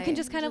 Literally. Like you can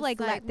just kind of like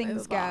let things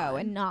move go on.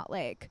 and not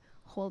like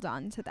hold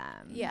on to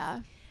them.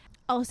 Yeah.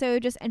 Also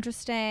just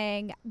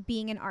interesting,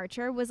 being an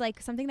archer was like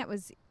something that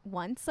was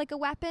once like a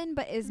weapon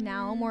but is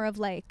now more of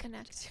like an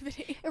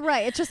activity.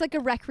 Right, it's just like a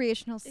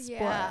recreational sport.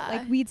 Yeah.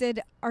 Like we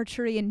did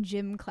archery in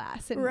gym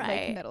class in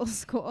like middle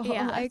school.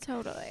 Yeah, like,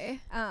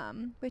 totally.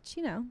 Which,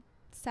 you know,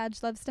 Sag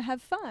loves to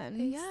have fun.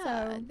 Yeah,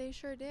 so they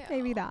sure do.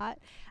 maybe that.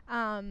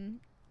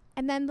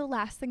 And then the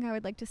last thing I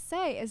would like to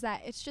say is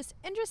that it's just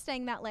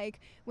interesting that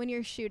like when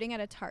you're shooting at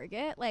a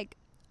target, like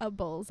a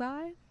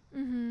bullseye,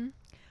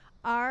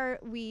 are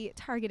we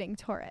targeting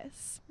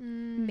Taurus?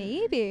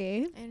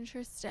 Maybe.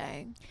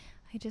 Interesting.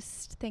 I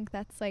just think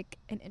that's like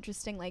an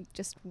interesting like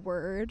just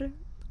word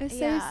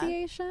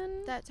association.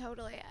 Yeah, that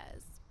totally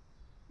is.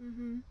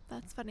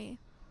 That's funny.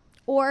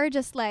 Or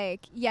just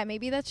like, yeah,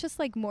 maybe that's just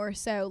like more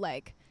so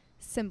like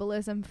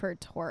symbolism for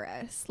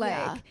Taurus.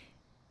 Like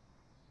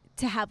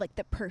to have like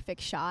the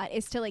perfect shot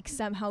is to like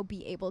somehow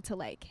be able to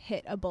like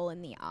hit a bull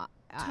in the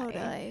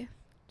eye.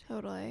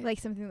 Totally. Like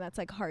something that's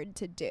like hard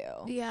to do.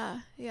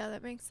 Yeah,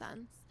 that makes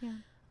sense. Yeah.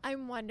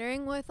 I'm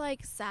wondering with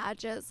like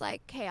Sag's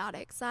like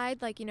chaotic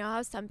side, like, you know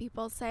how some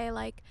people say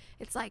like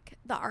it's like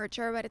the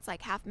archer but it's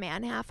like half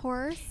man, half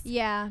horse?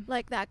 Yeah.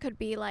 Like that could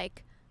be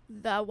like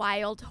the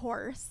wild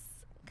horse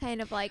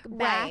kind of like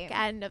back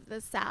end of the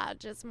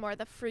Sag is more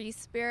the free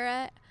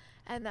spirit,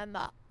 and then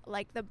the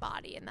like the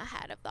body and the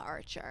head of the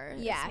archer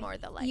is more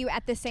the like you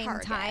at the same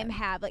target. time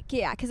have like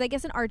because I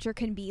guess an archer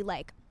can be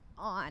like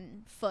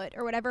on foot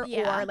or whatever,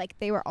 or like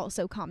they were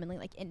also commonly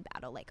like in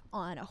battle like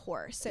on a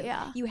horse,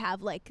 so you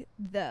have like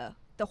the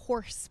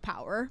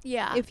horsepower,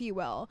 if you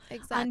will,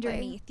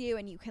 underneath you,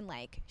 and you can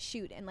like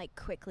shoot and like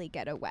quickly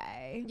get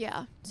away.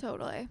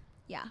 Totally.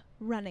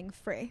 Running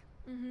free.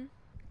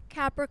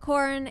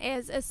 Capricorn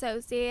is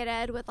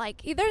associated with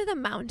like either the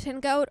mountain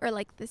goat or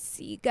like the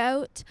sea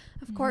goat.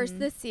 Of course,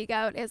 the sea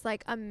goat is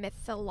like a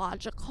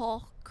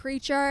mythological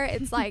creature.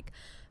 It's like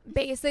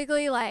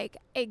basically like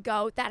a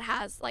goat that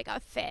has like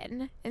a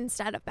fin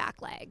instead of back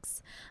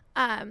legs.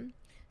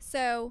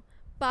 So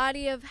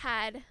body and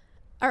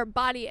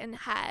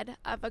head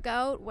of a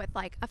goat with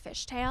like a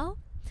fishtail.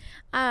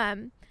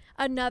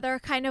 Another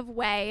kind of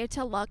way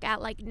to look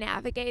at like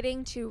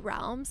navigating two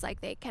realms,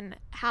 like they can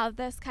have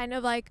this kind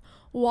of like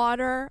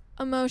water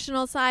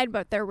emotional side,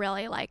 but they're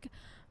really like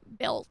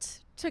built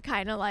to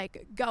kind of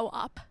like go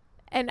up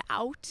and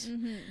out.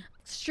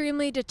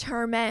 Extremely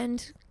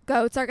determined.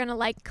 Goats are gonna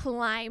like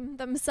climb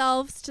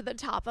themselves to the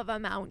top of a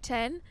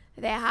mountain.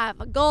 They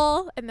have a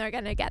goal and they're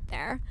gonna get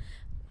there.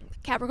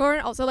 Capricorn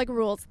also like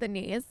rules the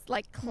knees,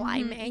 like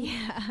climbing.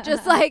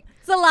 Just like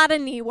it's a lot of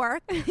knee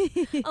work,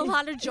 a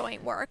lot of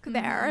joint work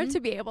there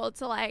to be able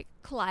to like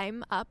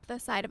climb up the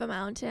side of a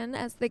mountain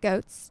as the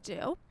goats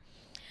do.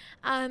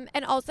 And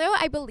also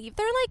I believe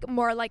they're like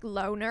more like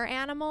loner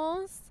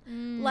animals,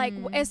 like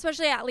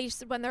especially at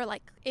least when they're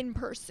like in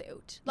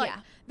pursuit, like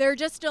they're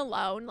just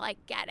alone,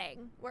 like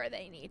getting where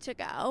they need to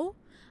go.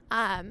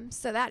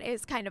 So that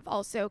is kind of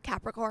also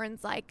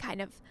Capricorn's like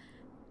kind of,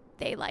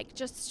 they like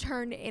just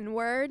turn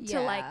inward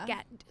to like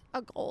get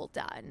a goal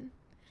done.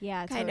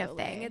 Kind of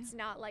thing. It's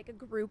not like a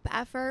group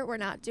effort. We're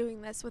not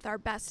doing this with our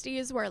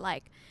besties. We're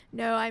like,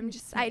 no,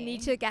 I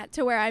need to get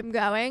to where I'm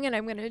going and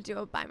I'm going to do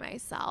it by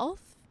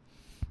myself.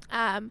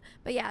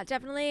 But yeah,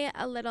 definitely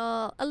a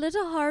little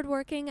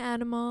hardworking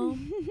animal.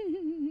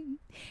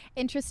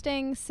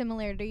 Interesting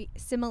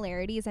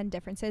similarities and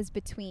differences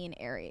between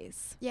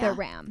Aries, the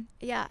ram.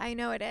 Yeah, I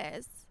know it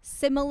is.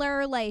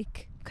 Similar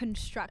like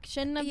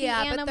construction of the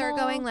animal. But they're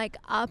going like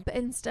up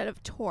instead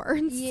of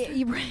towards.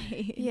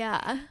 Right.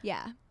 Yeah.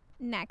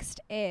 Next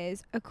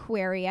is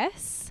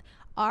Aquarius,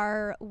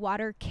 our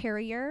water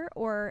carrier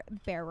or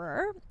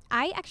bearer.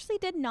 I actually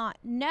did not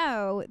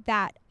know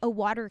that a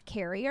water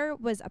carrier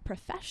was a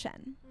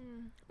profession.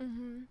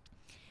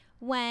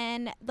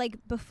 when like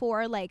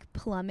before like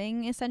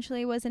plumbing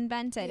essentially was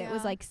invented, it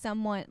was Yeah. like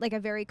someone like a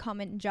very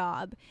common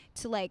job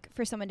to like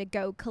for someone to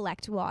go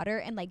collect water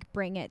and like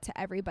bring it to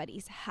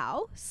everybody's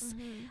house.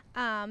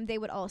 They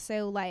would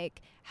also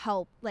like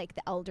help like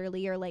the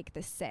elderly or like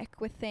the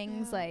sick with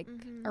things Yeah. like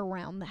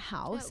around the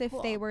house Oh, if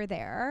they cool. were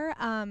there,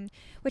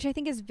 which I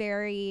think is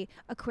very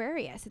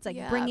Aquarius. It's like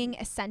Yeah. bringing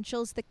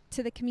essentials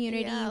to the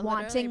community, Yeah,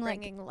 wanting literally like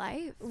bringing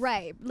life.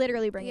 right,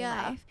 literally bringing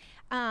Yeah. life.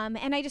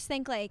 And I just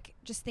think like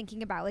just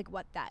thinking about like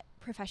what that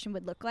profession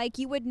would look like,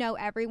 you would know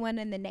everyone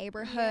in the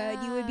neighborhood.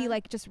 You would be Yeah.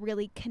 like just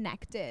really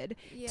connected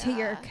to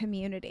your Yeah.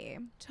 community.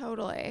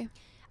 Totally.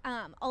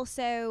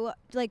 Also,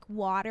 like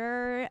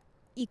water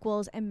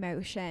equals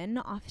emotion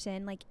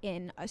often like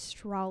in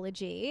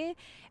astrology.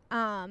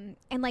 And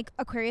like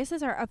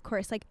Aquariuses are of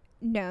course like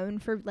known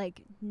for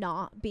like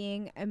not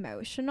being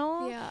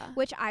emotional. Yeah.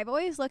 Which I've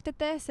always looked at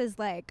this as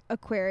like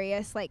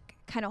Aquarius like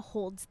kind of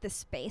holds the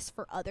space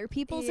for other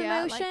people's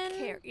emotion.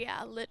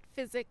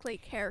 Physically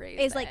carries.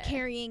 Is like it.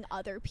 carrying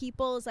other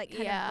people's like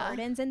kind Yeah. of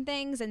burdens and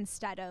things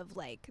instead of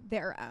like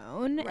their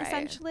own Right.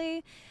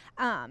 essentially.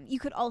 You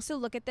could also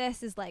look at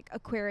this as like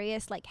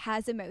Aquarius like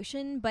has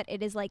emotion, but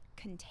it is like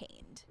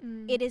contained.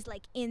 It is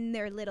like in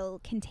their little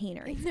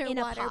container, In their in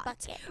a water pot.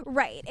 bucket.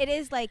 Right. It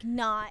is like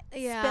not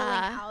Yeah.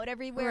 spilling out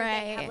everywhere.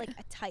 They have Right. like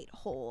a tight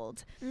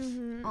hold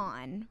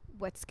on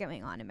what's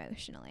going on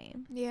emotionally.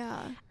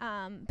 Yeah.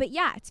 But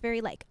yeah, it's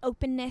very like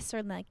openness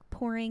or like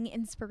pouring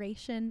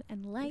inspiration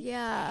and light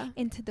Yeah.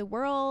 into the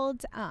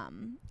world.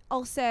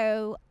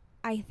 Also,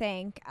 I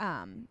think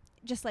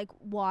just like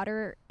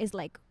water is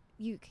like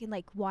you can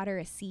like water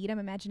a seed. I'm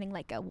imagining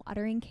like a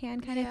watering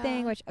can kind of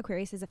thing, Yeah. which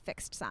Aquarius is a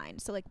fixed sign.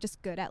 So like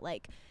just good at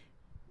like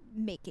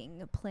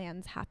making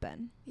plans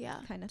happen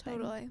Yeah. kind of thing.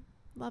 Totally.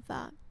 Love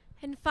that.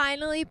 And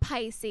finally,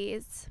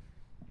 Pisces,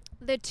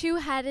 the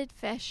two-headed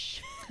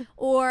fish,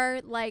 or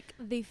like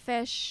the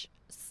fish,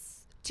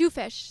 two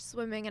fish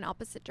swimming in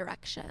opposite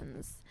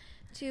directions.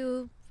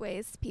 Two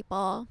ways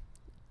people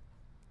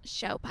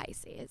show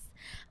Pisces.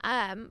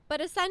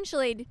 But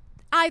essentially,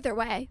 either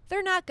way,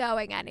 they're not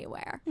going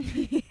anywhere.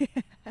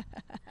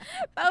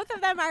 Both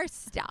of them are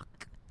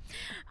stuck.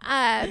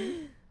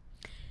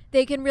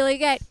 They can really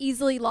get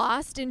easily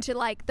lost into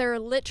like their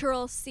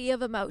literal sea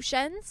of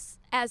emotions,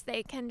 as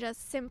they can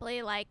just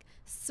simply like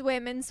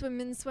swim and swim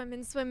and swim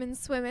and swim and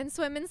swim and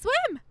swim and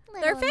swim.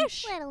 They're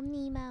fish. Little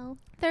Nemo.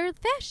 They're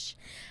fish.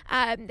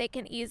 They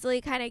can easily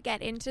kind of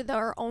get into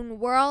their own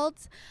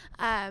worlds,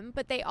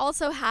 but they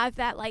also have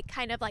that like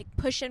kind of like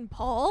push and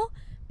pull,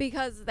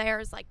 because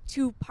there's like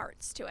two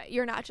parts to it.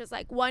 You're not just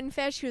like one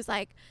fish who's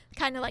like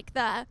kind of like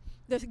the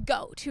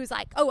goat who's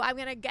like, oh, I'm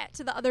gonna get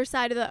to the other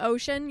side of the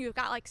ocean. You've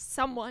got like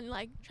someone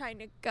like trying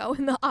to go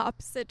in the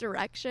opposite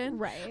direction,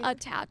 Right.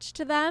 attached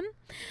to them.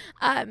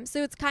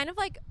 So it's kind of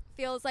like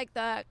feels like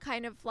the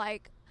kind of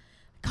like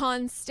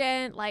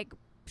constant like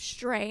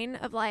strain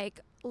of like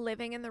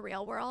living in the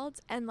real world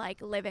and like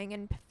living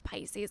in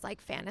Pisces like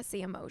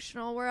fantasy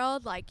emotional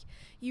world. Like,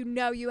 you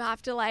know, you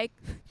have to like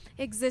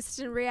exist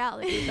in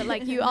reality, but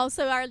like you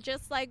also are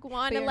just like want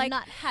But to you're like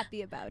not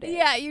happy about it.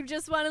 yeah, you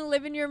just want to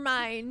live in your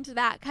mind,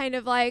 that kind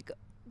of like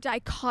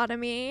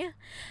dichotomy.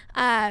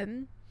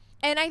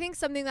 And I think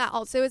something that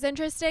also is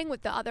interesting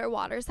with the other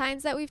water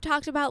signs that we've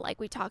talked about, like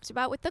we talked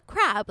about with the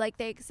crab, like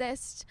they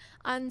exist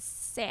on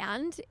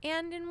sand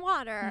and in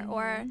water,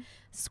 or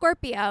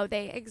Scorpio,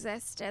 they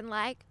exist in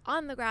like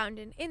on the ground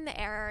and in the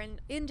air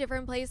and in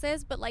different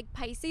places, but like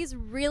Pisces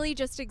really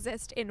just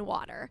exist in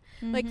water.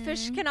 Like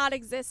fish cannot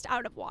exist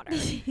out of water.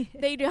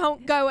 They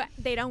don't go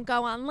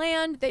on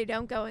land, they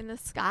don't go in the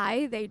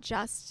sky, they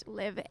just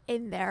live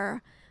in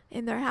their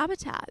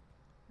habitat.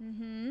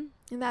 And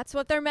that's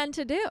what they're meant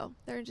to do.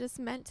 They're just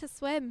meant to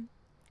swim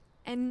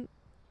and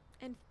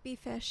be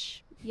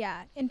fish.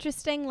 Yeah.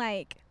 Interesting,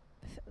 like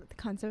the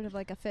concept of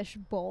like a fish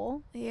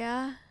bowl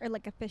Yeah. or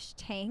like a fish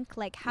tank.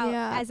 Like how,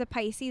 Yeah. as a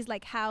Pisces,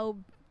 like how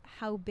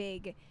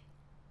big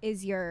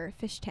is your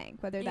fish tank?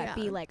 Whether that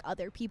be Yeah. like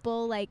other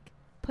people like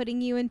putting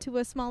you into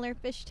a smaller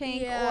fish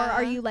tank, or Yeah.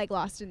 are you like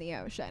lost in the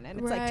ocean and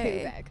it's like too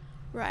Right. big?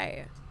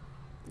 Right.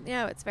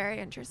 Yeah, it's very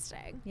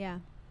interesting. Yeah.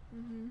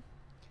 Mm-hmm.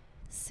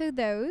 So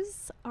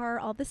those are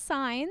all the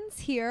signs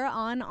here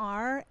on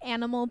our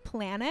animal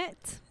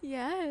planet.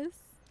 Yes.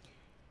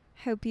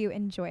 Hope you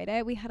enjoyed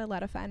it. We had a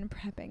lot of fun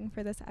prepping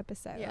for this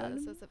episode. Yeah,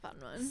 this was a fun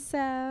one.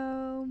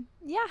 So,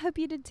 yeah, hope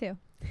you did too.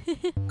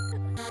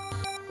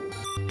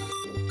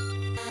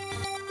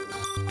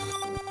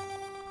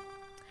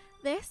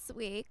 This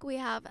week we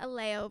have a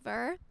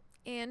layover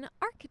in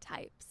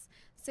archetypes.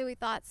 So we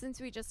thought, since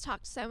we just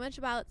talked so much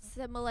about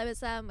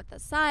symbolism with the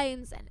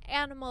signs and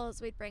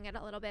animals, we'd bring it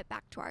a little bit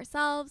back to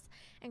ourselves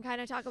and kind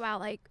of talk about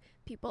like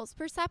people's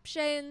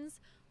perceptions,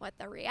 what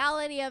the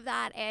reality of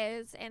that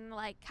is, and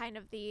like kind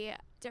of the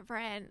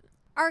different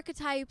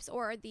archetypes,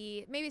 or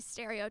the maybe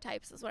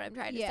stereotypes is what I'm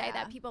trying to say, Yeah.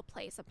 that people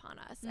place upon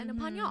us and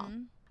upon y'all.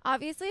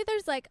 Obviously,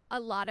 there's like a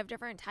lot of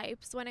different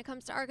types when it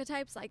comes to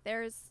archetypes. Like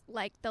there's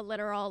like the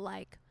literal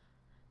like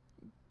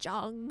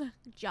Jung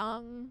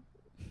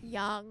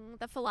Jung,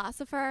 the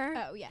philosopher.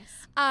 Oh,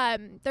 yes.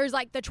 There's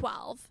like the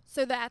 12.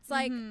 So that's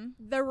like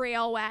the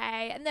real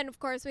way. And then of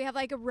course we have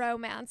like a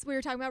romance. We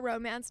were talking about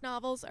romance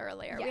novels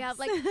earlier. Yes. We have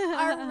like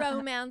our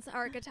romance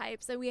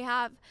archetypes. So we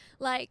have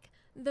like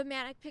the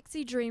manic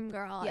pixie dream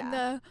girl and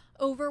the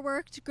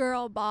overworked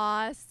girl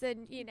boss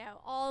and, you know,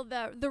 all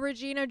the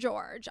Regina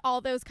George,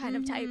 all those kind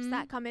of types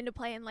that come into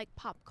play in like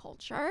pop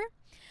culture.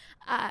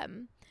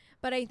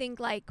 But I think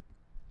like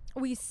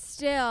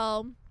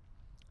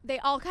they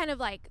all kind of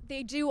like,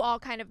 they do all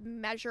kind of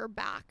measure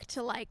back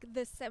to like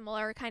the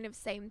similar kind of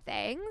same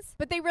things,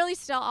 but they really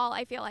still all,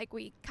 I feel like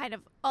we kind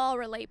of all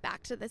relate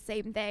back to the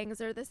same things,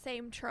 or the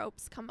same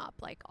tropes come up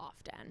like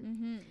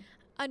often.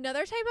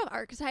 Another type of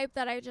archetype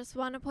that I just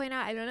want to point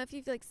out, I don't know if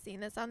you've like seen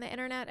this on the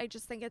internet, I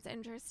just think it's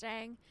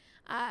interesting.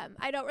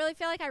 I don't really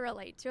feel like I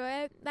relate to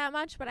it that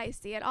much, but I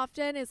see it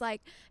often, is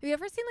like, have you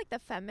ever seen like the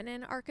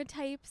feminine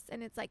archetypes?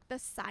 And it's like the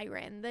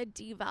siren, the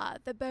diva,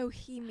 the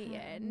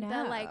bohemian, No.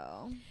 the like,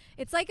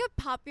 it's like a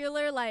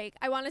popular, like,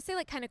 I want to say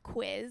like kind of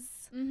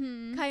quiz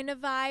kind of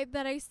vibe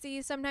that I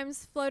see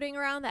sometimes floating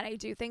around, that I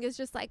do think is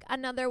just like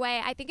another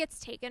way. I think it's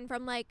taken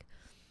from like,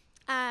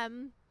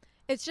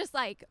 it's just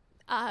like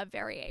a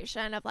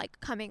variation of like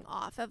coming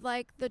off of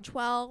like the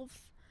 12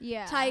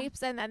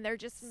 types, and then they're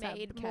just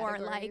made more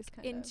like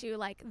into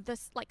like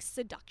this like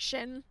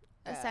seduction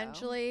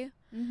essentially.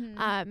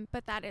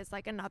 But that is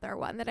like another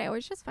one that I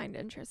always just find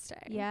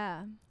interesting.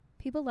 Yeah.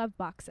 People love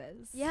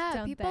boxes. Yeah,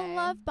 don't people they?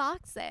 love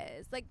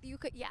boxes. Like you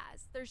could,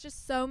 there's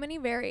just so many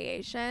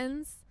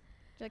variations.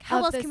 Like, how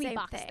of else the can we same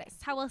box thing. this?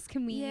 How else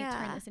can we Yeah.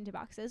 turn this into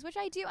boxes? Which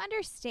I do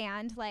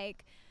understand,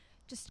 like,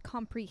 just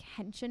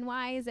comprehension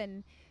wise,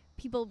 and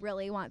people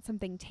really want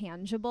something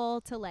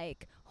tangible to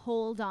like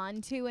hold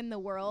on to in the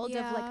world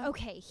of like,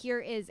 okay, here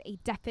is a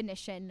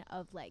definition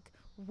of like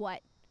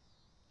what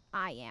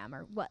I am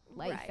or what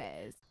life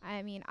is.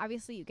 I mean,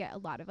 obviously you get a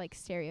lot of like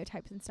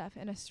stereotypes and stuff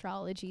in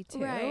astrology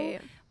too,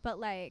 but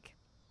like,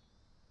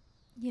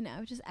 you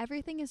know, just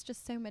everything is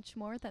just so much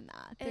more than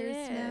that.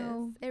 There's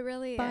no it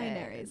really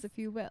binaries, is. if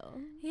you will.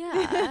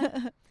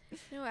 Yeah.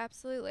 No,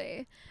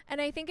 absolutely.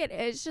 And I think it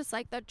is just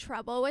like the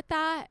trouble with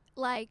that.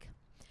 Like,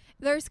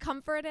 there's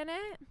comfort in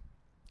it.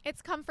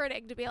 It's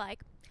comforting to be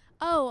like,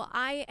 oh,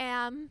 I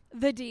am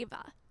the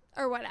diva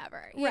or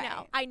whatever. You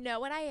know, I know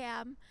what I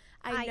am.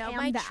 I know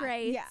my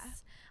traits. Yeah.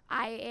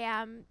 I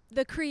am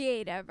the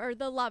creative or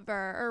the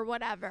lover or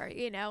whatever,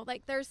 you know,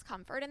 like there's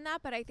comfort in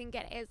that. But I think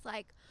it is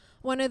like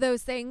one of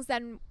those things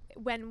then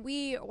when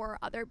we or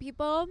other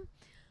people,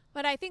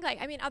 but I think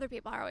like, I mean, other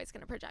people are always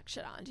going to project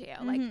shit onto you.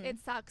 Like it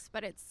sucks,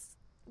 but it's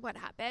what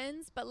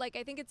happens. But like,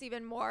 I think it's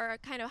even more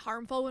kind of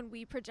harmful when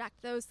we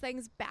project those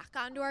things back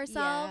onto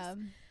ourselves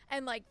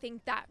and like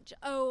think that,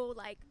 oh,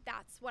 like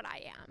that's what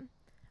I am.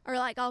 Or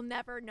like, I'll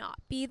never not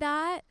be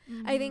that.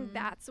 I think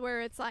that's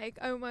where it's like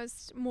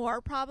almost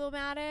more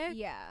problematic.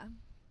 Yeah.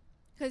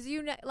 Because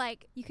you know,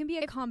 like you can be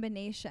a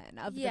combination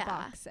of the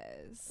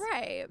boxes.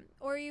 Right.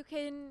 Or you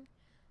can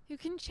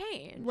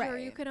change. Right. Or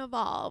you can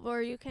evolve.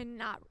 Or you can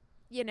not,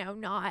 you know,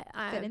 not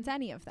fit into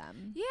any of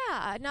them.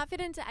 Yeah. Not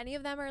fit into any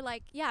of them, or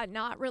like,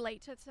 not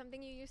relate to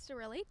something you used to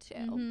relate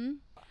to.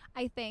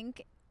 I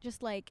think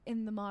just like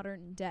in the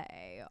modern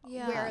day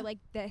where like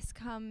this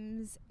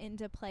comes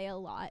into play a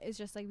lot is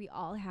just like we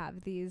all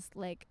have these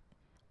like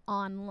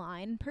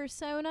online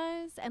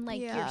personas and like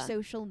your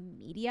social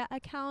media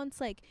accounts.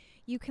 Like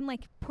you can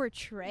like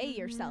portray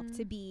yourself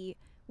to be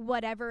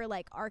whatever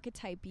like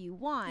archetype you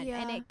want,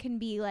 and it can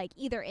be like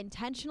either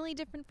intentionally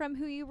different from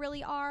who you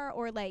really are,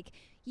 or like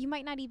you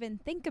might not even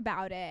think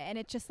about it, and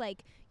it's just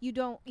like you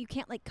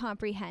can't like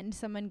comprehend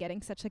someone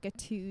getting such like a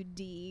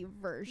 2D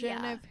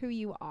version of who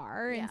you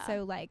are. And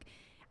so like,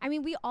 I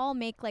mean, we all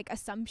make like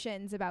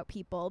assumptions about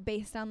people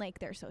based on like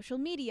their social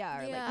media,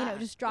 or like, you know,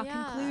 just draw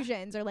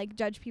conclusions, or like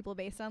judge people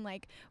based on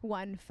like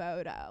one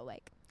photo.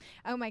 Like,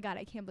 oh my God,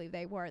 I can't believe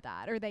they wore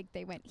that, or like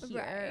they went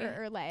here,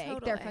 or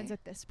like they're friends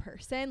with this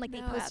person, like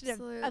they posted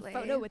a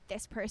photo with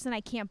this person,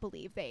 I can't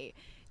believe they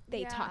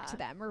talked to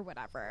them or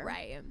whatever.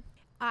 Right.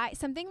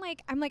 Something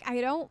like, I'm like, I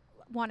don't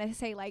want to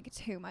say like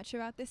too much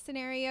about this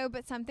scenario,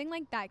 but something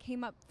like that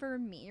came up for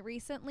me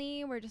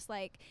recently, where just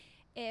like,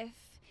 if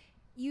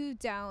you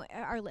don't,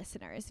 our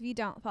listeners, if you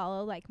don't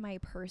follow like my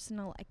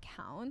personal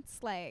accounts,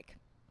 like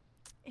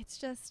it's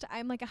just,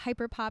 I'm like a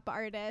hyper pop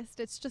artist.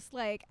 It's just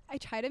like, I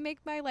try to make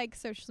my like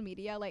social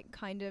media like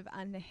kind of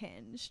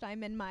unhinged.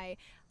 I'm in my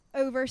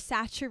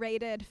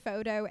oversaturated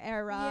photo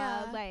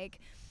era. Like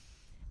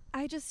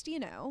I just, you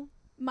know,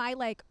 my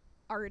like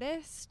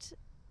artist,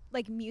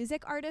 like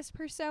music artist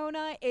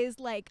persona is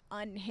like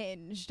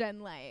unhinged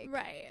and like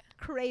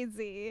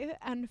crazy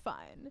and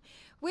fun,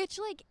 which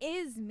like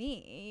is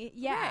me.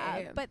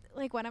 But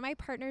like one of my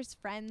partner's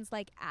friends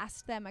like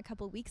asked them a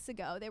couple weeks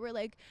ago, they were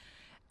like,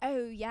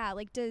 oh yeah,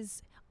 like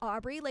does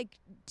Aubrey like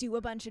do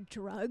a bunch of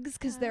drugs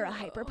because they're a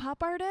hyper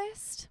pop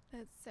artist?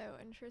 That's so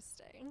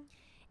interesting.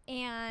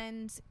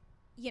 And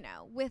you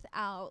know,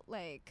 without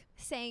like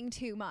saying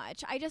too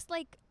much, I just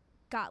like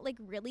got like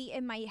really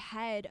in my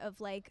head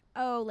of like,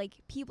 oh, like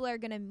people are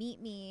gonna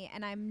meet me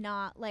and I'm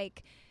not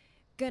like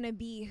gonna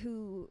be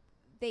who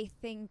they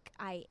think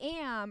I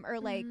am, or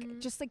like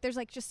just like there's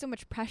like just so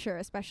much pressure,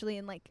 especially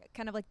in like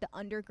kind of like the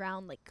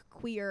underground like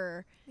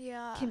queer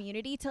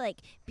community, to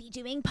like be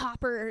doing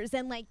poppers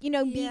and like, you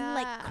know, being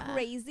like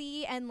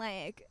crazy and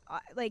like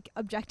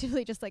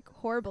objectively just like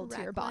horrible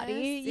to your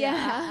body.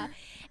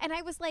 And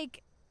I was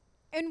like,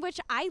 in which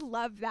I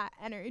love that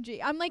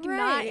energy. I'm like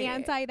not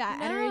anti that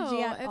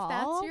energy at all. If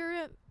that's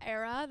your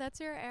era, that's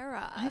your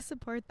era. I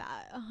support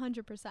that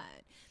 100%.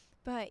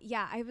 But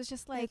yeah, I was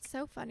just like, it's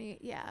so funny.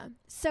 Yeah.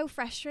 So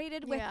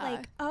frustrated with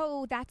like,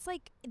 oh, that's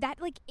like,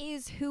 that like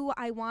is who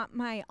I want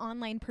my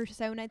online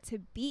persona to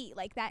be.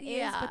 Like that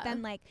is, but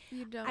then like,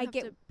 you don't have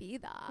to be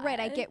that. Right.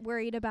 I get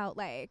worried about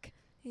like,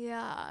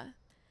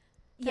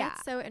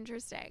 That's so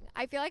interesting.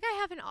 I feel like I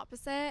have an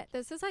opposite.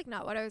 This is like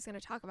not what I was going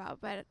to talk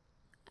about, but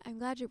I'm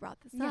glad you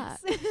brought this up,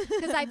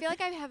 because I feel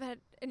like I have had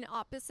an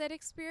opposite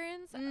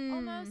experience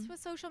almost with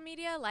social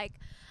media. Like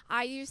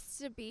I used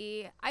to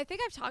be, I think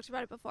I've talked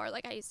about it before.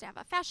 Like I used to have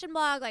a fashion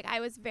blog. Like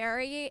I was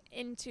very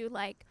into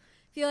like,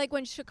 feel like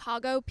when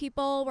Chicago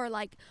people were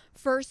like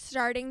first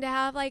starting to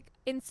have like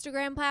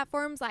Instagram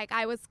platforms, like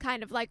I was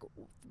kind of like,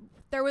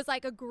 there was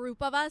like a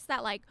group of us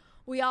that like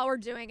we all were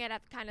doing it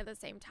at kind of the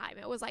same time.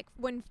 It was like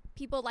when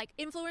people like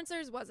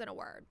influencers wasn't a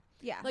word.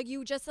 Yeah. Like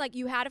you just like,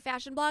 you had a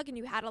fashion blog and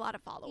you had a lot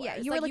of followers. Yeah,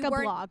 you were like a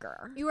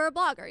blogger. You were a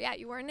blogger. Yeah,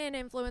 you weren't an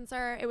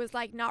influencer. It was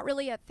like not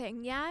really a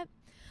thing yet.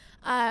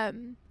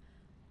 And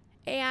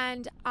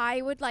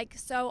I would like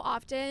so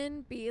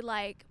often be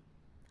like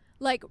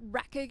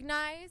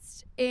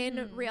recognized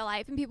in real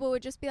life, and people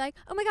would just be like,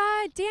 oh my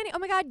God, Danny, oh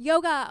my God,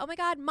 yoga, oh my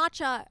God,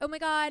 matcha, oh my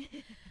God,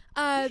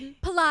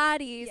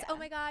 Pilates, oh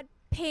my God,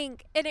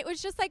 pink. And it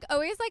was just like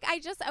always like, I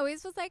just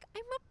always was like,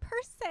 I'm a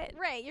person.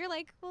 Right. You're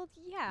like, well,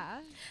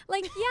 yeah.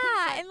 Like,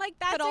 yeah. And like,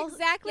 that's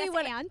exactly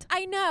what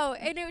I know.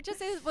 And it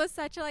just was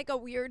such a, like a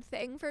weird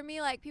thing for me.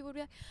 Like people would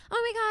be like,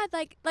 oh my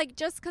God, like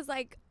just cause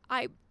like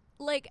I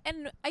like,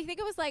 and I think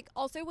it was like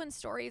also when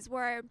stories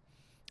were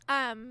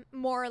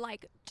more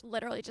like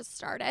literally just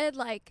started,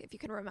 like if you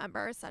can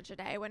remember such a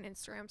day when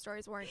Instagram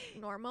stories weren't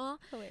normal.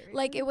 Hilarious.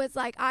 Like it was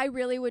like I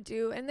really would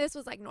do, and this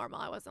was like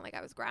normal, I wasn't like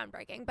I was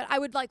groundbreaking, but I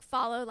would like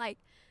follow like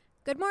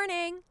good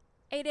morning,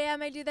 8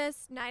 a.m. I do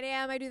this, 9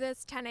 a.m. I do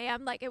this, 10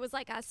 a.m. Like it was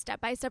like a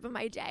step by step of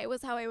my day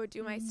was how I would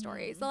do my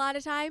stories a lot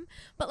of time.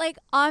 But like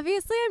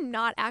obviously I'm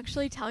not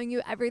actually telling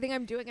you everything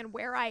I'm doing and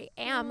where I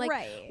am. Like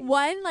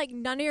one, like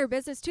none of your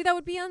business. Two, that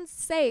would be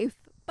unsafe.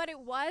 But it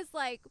was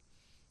like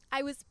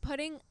I was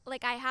putting,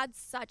 like, I had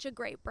such a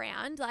great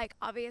brand. Like,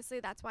 obviously,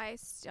 that's why I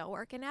still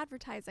work in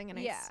advertising and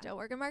I still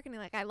work in marketing.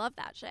 Like, I love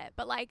that shit.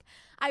 But, like,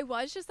 I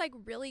was just, like,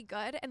 really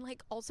good and,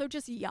 like, also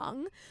just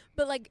young,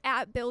 but, like,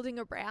 at building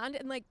a brand.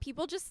 And, like,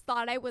 people just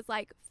thought I was,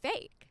 like,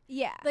 fake.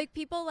 Yeah. Like,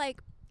 people,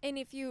 like, and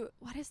if you,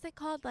 what is it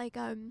called? Like,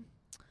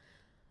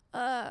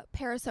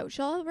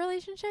 parasocial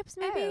relationships,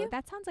 maybe. Oh,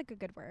 that sounds like a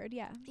good word.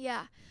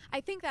 Yeah, I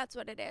think that's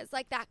what it is.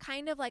 Like that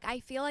kind of like, I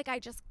feel like I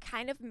just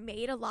kind of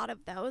made a lot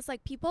of those.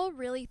 Like people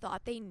really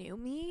thought they knew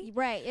me,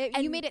 right?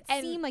 You made it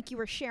seem like you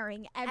were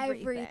sharing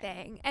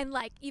everything. And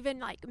like even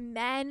like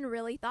men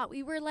really thought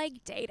we were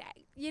like dating,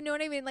 you know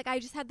what I mean? Like I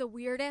just had the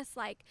weirdest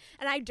like,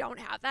 and I don't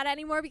have that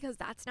anymore because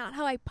that's not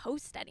how I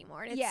post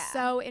anymore, and it's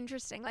so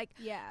interesting. Like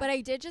but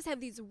I did just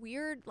have these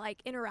weird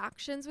like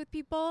interactions with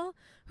people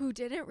who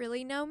didn't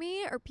really know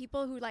me, or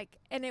people who like,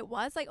 and it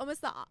was like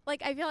almost the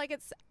like, I feel like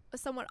it's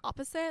somewhat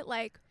opposite,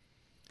 like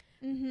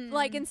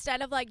like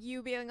instead of like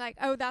you being like,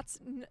 oh, that's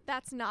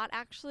not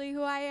actually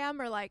who I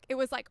am, or like it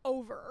was like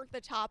over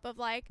the top of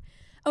like,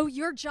 oh,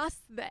 you're just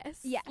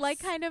this, like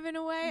kind of in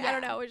a way. I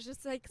don't know, it was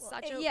just like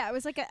such a it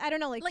was like I don't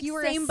know, like you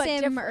were a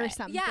sim or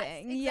something.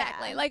 Yes,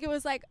 exactly. Like it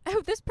was like,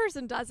 oh, this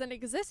person doesn't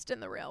exist in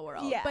the real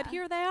world, but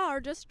here they are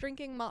just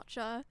drinking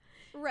matcha,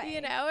 right? You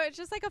know, it's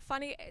just like a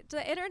funny,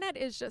 the internet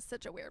is just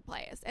such a weird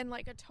place and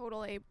like a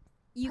totally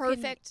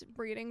perfect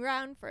breeding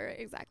ground for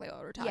exactly what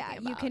we're talking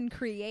about. You can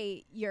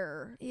create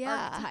your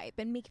archetype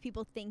and make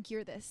people think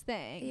you're this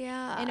thing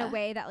in a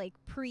way that like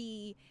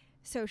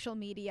social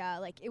media,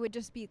 like it would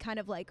just be kind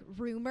of like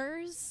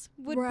rumors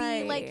would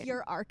be like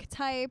your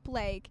archetype,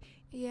 like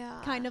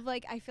kind of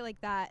like I feel like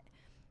that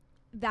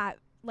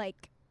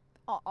like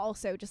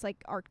also just like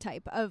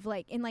archetype of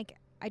like, in like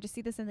I just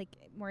see this in like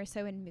more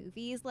so in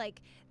movies,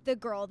 like the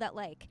girl that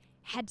like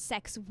had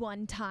sex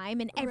one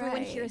time and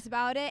everyone hears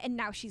about it and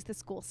now she's the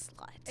school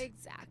slut.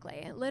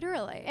 Exactly.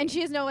 Literally. And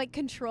she has no like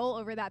control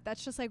over that.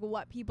 That's just like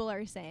what people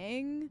are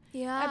saying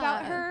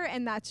about her,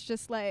 and that's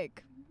just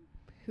like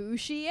who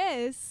she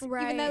is,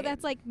 even though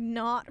that's like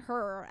not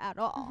her at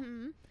all.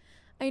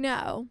 I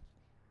know.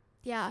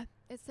 Yeah,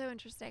 it's so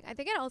interesting. I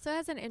think it also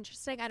has an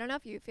interesting, I don't know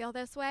if you feel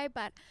this way,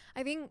 but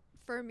I think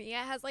for me it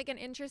has like an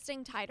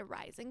interesting tie to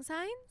rising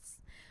signs.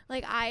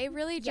 Like I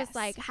really just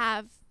like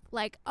have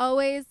like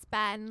always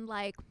been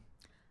like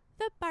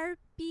the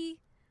Barbie,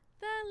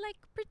 the like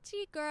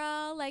pretty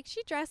girl, like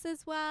she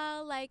dresses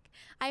well. Like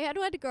I had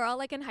one girl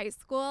like in high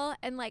school,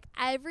 and like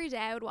every day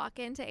I would walk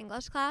into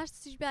English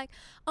class, she'd be like,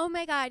 oh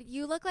my God,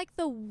 you look like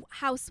the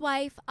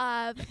housewife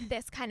of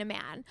this kind of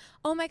man.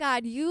 Oh my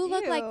God, you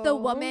look like the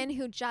Ew. woman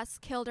who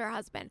just killed her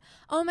husband.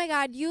 Oh my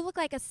God, you look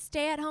like a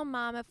stay-at-home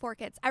mom of 4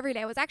 kids. Every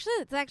day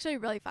it's actually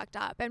really fucked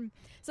up, and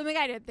something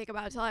I didn't think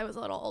about until I was a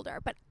little older.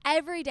 But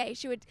every day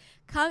she would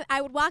come,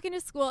 I would walk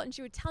into school and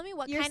she would tell me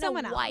what You're kind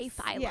someone of else. wife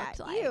I looked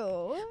like.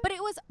 Ew. But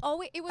it was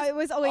always in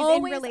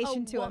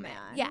relation to a woman.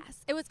 man.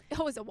 Yes, it was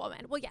always a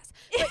woman. Well, yes,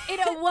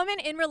 but a woman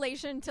in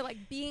relation to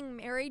like being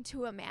married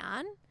to a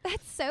man.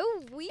 That's so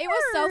weird. It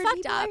was so fucked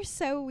People up. are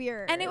so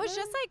weird. And it was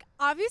just like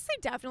obviously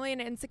definitely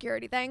an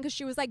insecurity thing because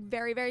she was like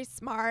very, very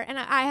smart, and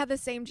I had the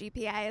same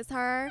GPA as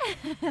her,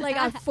 like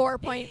a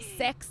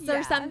 4.6 or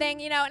Yeah. something,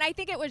 you know. And I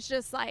think it was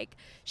just like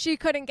she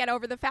couldn't get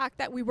over the fact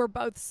that we were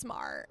both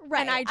smart,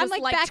 right. And I just I'm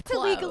like liked back to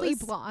Legally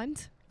clothes.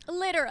 Blonde.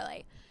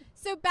 Literally.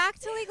 So back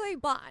to Legally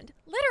Blonde.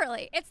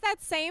 Literally, it's that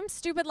same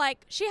stupid,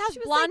 like, she has She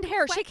was blonde like,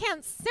 hair. what- She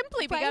can't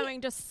simply be Right?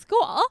 going to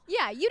school.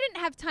 Yeah, you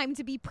didn't have time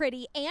to be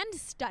pretty and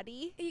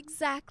study.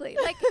 Exactly.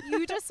 Like,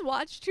 you just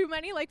watched too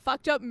many, like,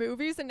 fucked up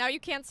movies, and now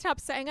you can't stop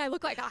saying I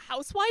look like a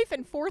housewife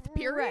in 4th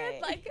period.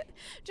 Right. Like,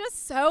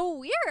 just so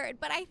weird.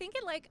 But I think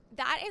it, like,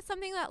 that is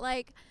something that,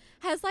 like,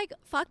 has, like,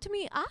 fucked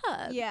me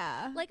up.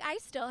 Yeah. Like, I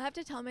still have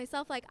to tell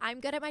myself, like, I'm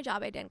good at my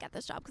job. I didn't get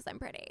this job because I'm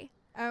pretty.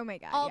 Oh my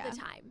God. All yeah. the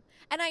time.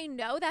 And I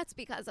know that's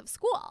because of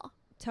school.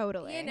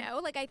 Totally. You know,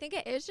 like I think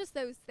it is just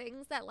those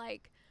things that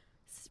like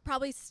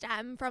probably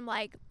stem from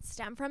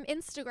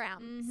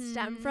Instagram,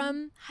 stem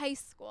from high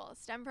school,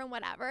 stem from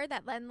whatever,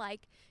 that then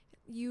like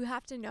you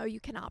have to know you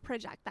cannot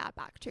project that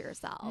back to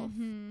yourself.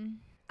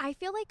 I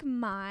feel like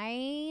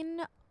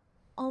mine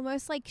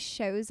almost like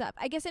shows up,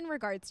 I guess, in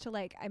regards to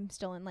like I'm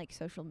still in like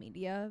social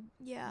media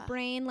Yeah.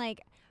 brain.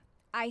 Like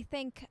I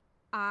think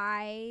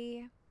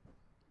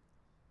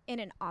in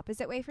an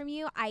opposite way from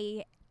you,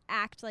 I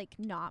act like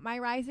not my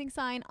rising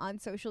sign on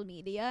social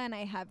media, and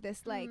I have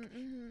this like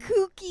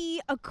kooky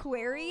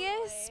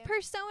Aquarius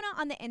persona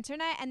on the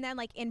internet, and then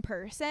like in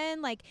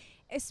person, like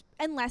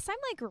unless I'm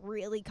like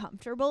really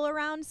comfortable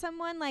around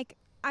someone, like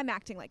I'm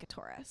acting like a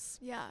Taurus.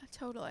 Yeah,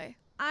 totally.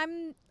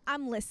 I'm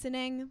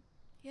listening.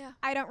 Yeah.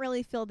 I don't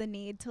really feel the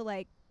need to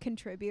like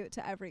contribute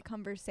to every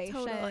conversation.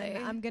 Totally.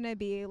 I'm gonna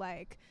be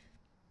like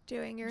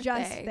Doing your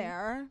just thing.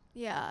 there,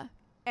 Yeah.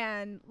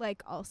 and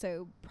like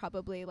also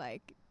probably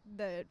like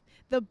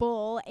the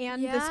bull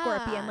and the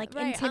scorpion, like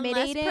right.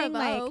 intimidating,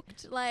 Unless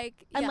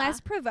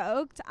unless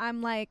provoked,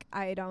 I'm like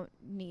I don't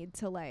need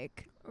to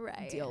like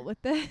right. deal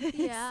with this.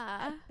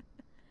 Yeah.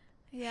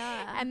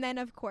 Yeah. And then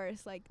of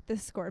course like the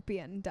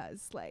scorpion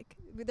does like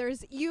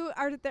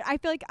I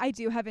feel like I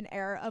do have an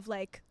air of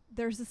like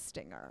there's a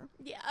stinger.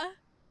 yeah.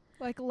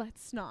 Like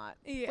let's not.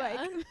 Yeah.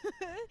 Like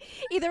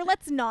either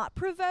let's not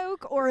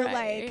provoke or like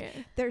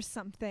Right. there's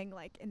something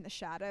like in the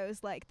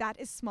shadows like that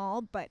is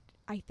small but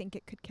I think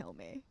it could kill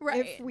me.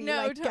 Right. If we No,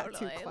 like get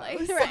too totally.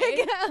 close. Like,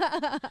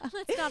 right.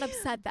 Let's not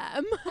upset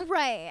them.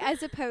 Right.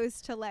 As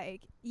opposed to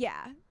like,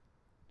 yeah.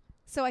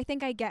 So I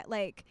think I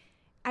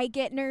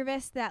get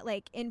nervous that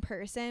like in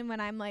person when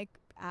I'm like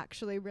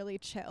actually really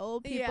chill,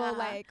 people Yeah.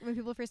 like when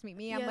people first meet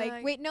me, I'm Yeah, like,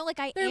 like, wait, no, like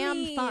I they're am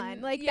mean.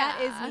 fun. Like Yeah,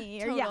 that is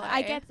me. Or yeah,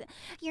 I totally. get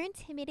you're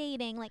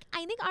intimidating. Like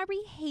I think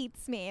Aubrey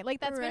hates me. Like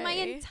that's been my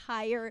Right.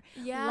 entire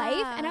Yeah.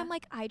 life. And I'm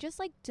like, I just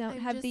like don't I'm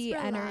have just the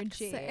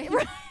energy. relaxing.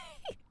 Right.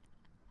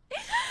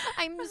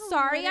 I'm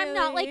sorry, I'm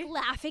not like Literally.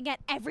 laughing at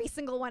every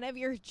single one of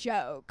your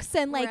jokes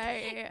and like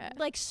right.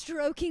 like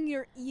stroking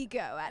your ego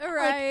at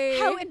Right.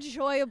 like how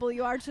enjoyable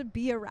you are to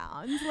be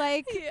around.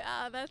 Like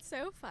Yeah, that's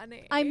so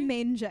funny. I'm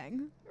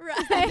manging. right.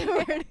 the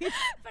word?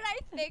 But I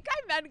think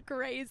I meant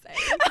grazing.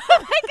 Oh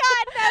my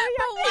god, no!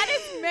 But what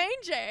is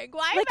manging?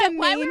 Why Like am a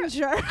why would-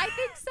 manger. I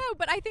think so,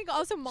 but I think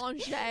also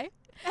manger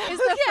is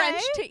the Okay.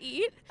 French to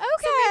eat. Okay,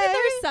 So maybe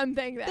there's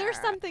something there. There's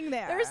something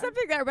there. There's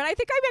something there, but I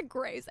think I meant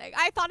grazing.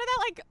 I thought of that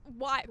like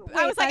why?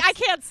 I Wait, was like, I that's-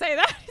 can't say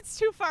that. It's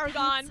too far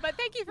gone. But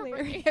thank you for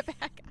bringing it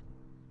back.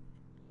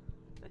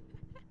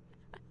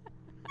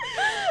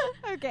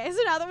 Okay, so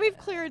now that we've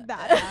cleared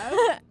that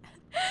up,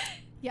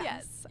 yes,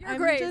 Yes, you're I'm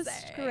grazing.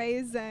 just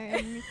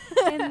grazing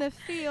in the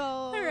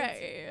field.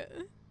 Right.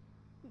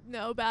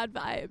 No bad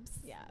vibes.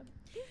 Yeah.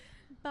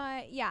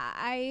 But yeah,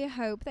 I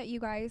hope that you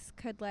guys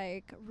could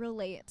like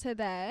relate to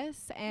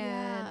this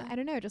and Yeah. I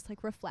don't know, just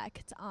like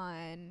reflect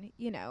on,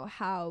 you know,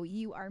 how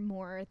you are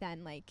more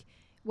than like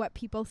what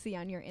people see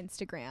on your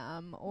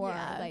Instagram or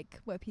Yeah. like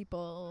what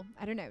people,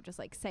 I don't know, just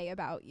like say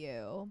about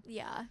you,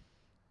 Yeah.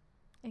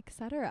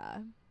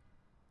 etc.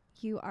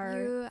 You are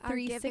You are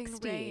giving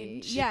 360.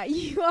 range. Yeah,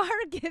 you are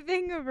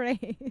giving a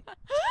range.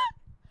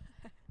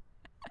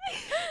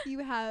 You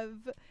have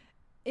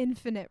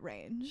infinite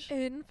range.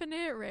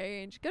 Infinite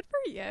range. Good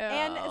for you.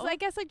 And so I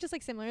guess like just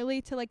like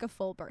similarly to like a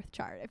full birth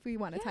chart, if we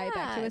want to tie it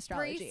back to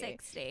astrology.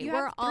 360. You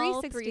We're have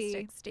all 360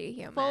 360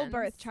 humans. Full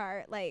birth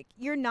chart, like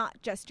you're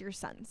not just your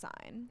sun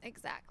sign.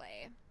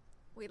 Exactly.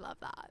 We love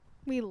that.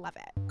 We love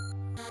it.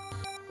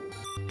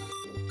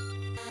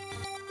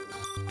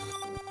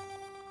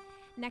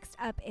 Next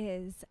up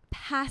is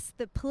Pass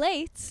the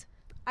Plate.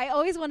 I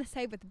always want to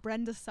say with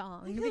Brenda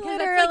Song because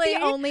that's like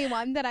the only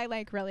one that I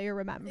like really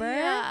remember.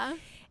 Yeah.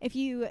 If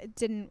you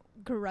didn't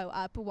grow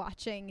up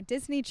watching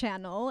Disney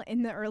Channel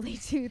in the early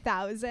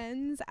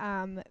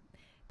 2000s,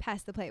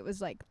 Pass the Plate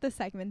was like the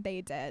segment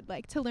they did,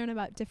 like to learn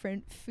about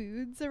different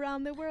foods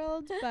around the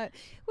world. But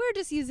we're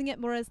just using it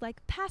more as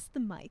like pass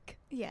the mic.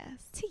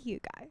 Yes. To you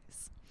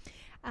guys.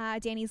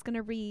 Danny's going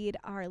to read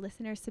our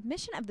listener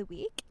submission of the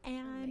week,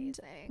 and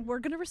we're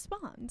going to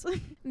respond.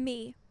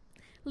 Me.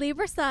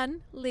 Libra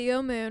Sun,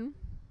 Leo Moon,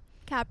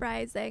 Cap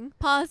Rising.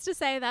 Pause to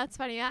say that's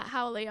funny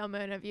how Leo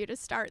Moon of you to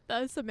start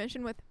the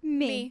submission with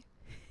me.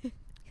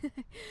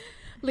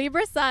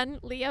 Libra Sun,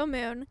 Leo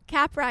Moon,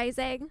 Cap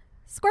Rising,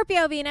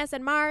 Scorpio Venus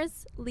and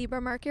Mars,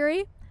 Libra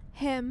Mercury,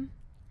 him.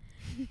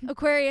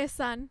 Aquarius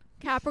Sun,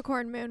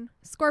 Capricorn Moon,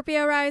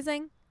 Scorpio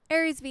Rising,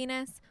 Aries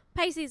Venus,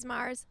 Pisces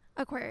Mars,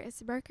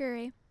 Aquarius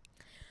Mercury.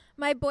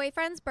 My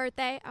boyfriend's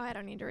birthday. Oh, I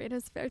don't need to read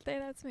his birthday.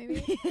 That's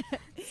maybe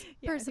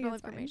personal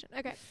information. Fine.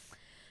 Okay.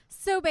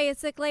 So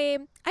basically,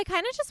 I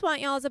kind of just want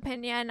y'all's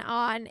opinion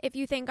on if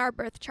you think our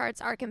birth charts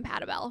are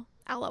compatible.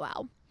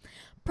 LOL.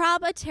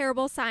 Prob a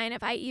terrible sign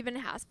if I even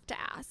have to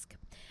ask.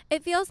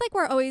 It feels like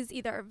we're always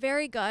either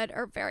very good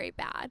or very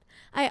bad.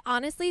 I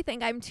honestly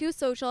think I'm too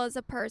social as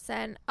a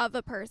person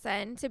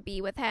to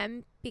be with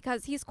him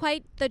because he's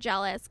quite the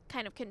jealous,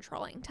 kind of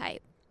controlling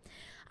type.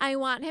 I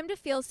want him to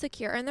feel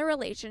secure in the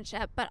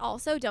relationship, but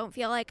also don't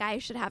feel like I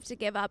should have to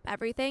give up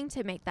everything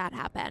to make that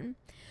happen.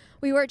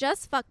 We were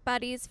just fuck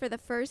buddies for the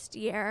first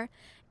year,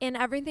 and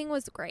everything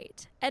was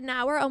great. And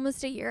now we're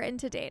almost a year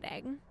into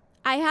dating.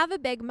 I have a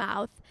big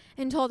mouth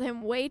and told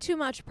him way too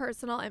much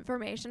personal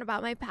information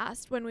about my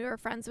past when we were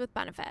friends with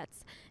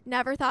benefits.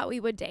 Never thought we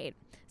would date.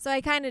 So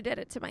I kind of did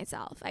it to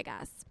myself, I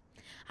guess.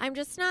 I'm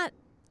just not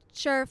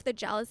sure if the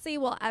jealousy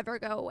will ever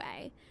go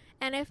away.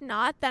 And if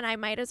not, then I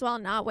might as well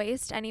not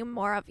waste any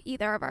more of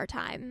either of our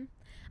time.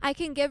 I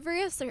can give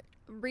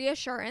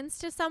reassurance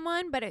to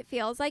someone, but it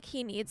feels like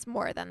he needs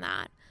more than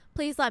that.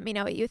 Please let me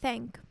know what you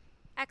think.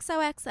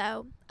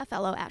 XOXO, a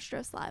fellow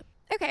Astro Slut.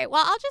 Okay,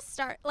 well, I'll just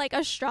start, like,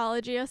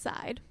 astrology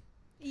aside.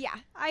 Yeah,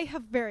 I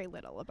have very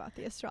little about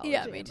the astrology.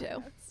 Yeah, me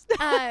too.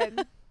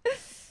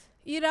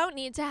 You don't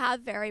need to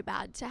have very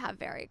bad to have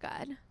very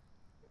good.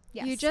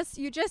 Yes.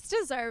 You just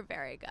deserve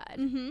very good.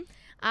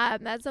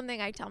 Mm-hmm. That's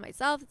something I tell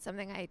myself. It's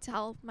something I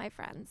tell my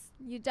friends.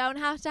 You don't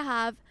have to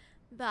have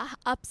the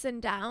ups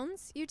and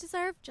downs. You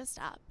deserve just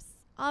ups.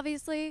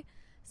 Obviously,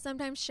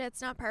 sometimes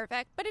shit's not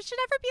perfect, but it should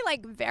never be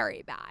like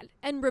very bad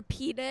and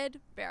repeated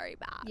very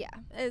bad. Yeah.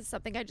 Is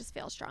something I just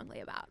feel strongly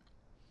about.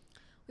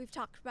 We've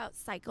talked about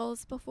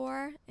cycles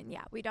before, and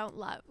yeah, we don't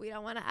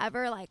want to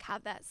ever like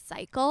have that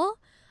cycle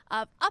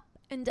of up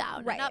and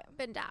down, right, and up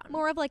and down.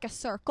 More of like a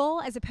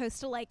circle as opposed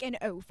to like an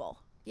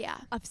oval. Yeah.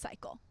 Of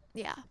cycle.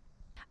 Yeah.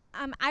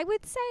 I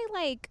would say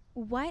like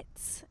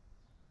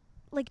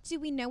do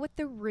we know what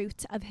the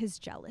root of his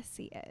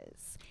jealousy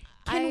is?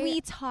 Can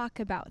we talk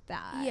about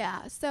that?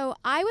 Yeah. So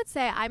I would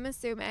say I'm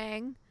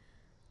assuming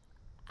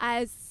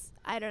as,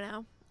 I don't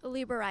know,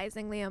 Libra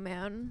rising, Leo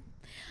moon.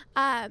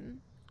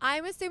 I'm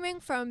assuming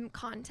from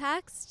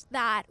context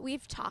that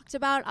we've talked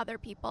about other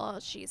people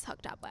she's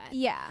hooked up with.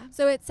 Yeah.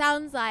 So it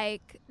sounds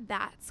like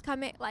that's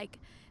coming, like,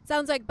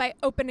 sounds like by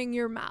opening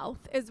your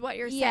mouth is what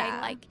you're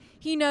saying. Like,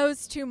 he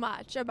knows too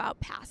much about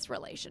past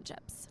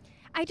relationships.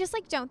 I just,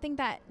 like, don't think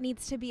that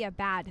needs to be a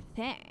bad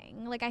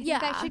thing. Like, I think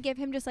that should give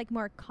him just, like,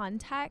 more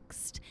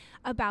context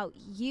about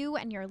you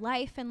and your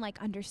life and, like,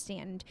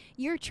 understand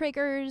your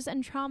triggers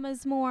and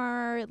traumas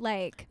more,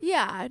 like...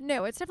 Yeah,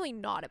 no, it's definitely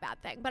not a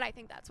bad thing, but I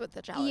think that's what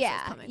the jealousy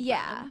is coming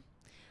from.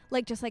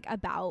 Like, just, like,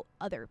 about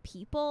other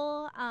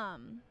people. I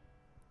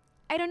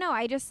don't know.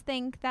 I just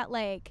think that,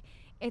 like,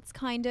 it's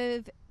kind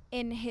of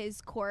in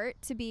his court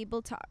to be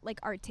able to, like,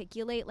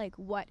 articulate, like,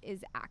 what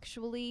is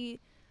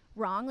actually...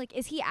 wrong. Like,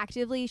 is he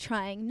actively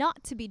trying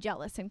not to be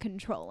jealous and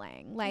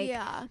controlling? Like,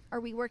 are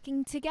we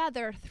working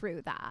together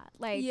through that?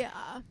 Like,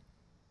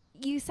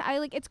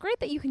 it's great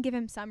that you can give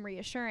him some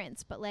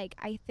reassurance, but like,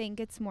 I think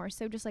it's more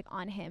so just like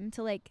on him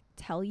to like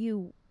tell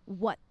you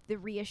what the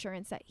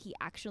reassurance that he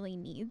actually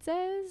needs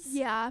is.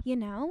 Yeah. You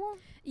know?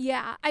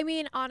 Yeah. I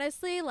mean,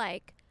 honestly,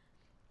 like,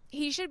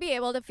 he should be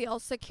able to feel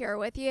secure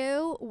with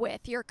you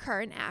with your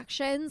current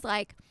actions.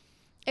 Like,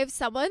 if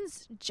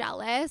someone's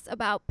jealous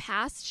about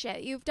past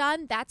shit you've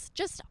done, that's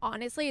just,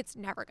 honestly, it's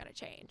never going to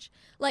change.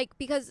 Like,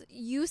 because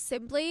you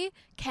simply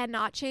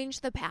cannot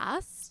change the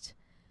past.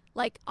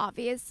 Like,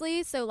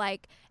 obviously. So,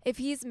 like, if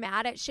he's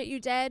mad at shit you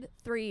did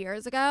 3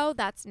 years ago,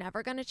 that's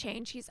never going to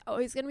change. He's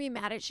always going to be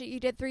mad at shit you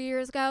did 3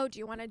 years ago. Do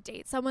you want to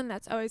date someone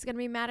that's always going to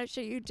be mad at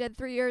shit you did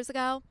 3 years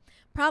ago?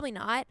 Probably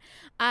not.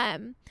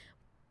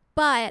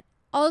 But...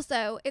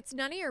 also, it's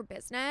none of your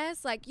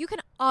business. Like, you can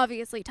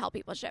obviously tell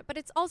people shit, but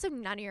it's also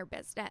none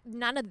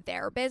of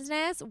their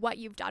business what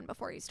you've done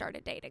before you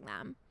started dating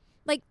them.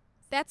 Like,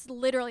 that's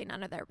literally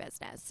none of their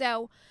business.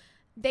 So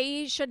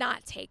they should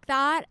not take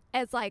that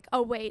as like,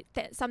 oh, wait,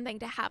 something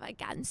to have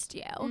against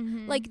you.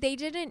 Mm-hmm. Like, they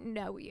didn't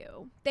know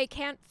you. They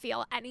can't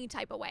feel any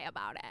type of way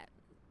about it.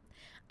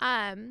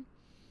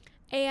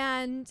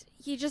 And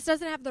he just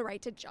doesn't have the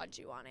right to judge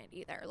you on it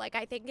either. Like,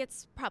 I think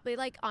it's probably,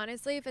 like,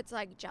 honestly, if it's,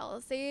 like,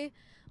 jealousy,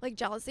 like,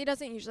 jealousy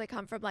doesn't usually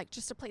come from, like,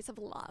 just a place of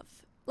love.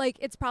 Like,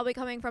 it's probably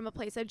coming from a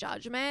place of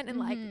judgment. And,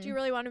 like, do you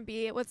really want to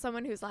be with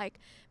someone who's, like,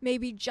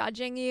 maybe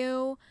judging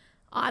you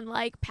on,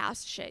 like,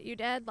 past shit you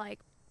did?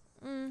 Like,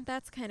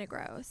 that's kind of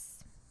gross.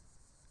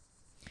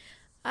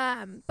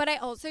 But I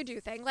also do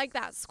think, like,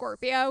 that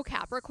Scorpio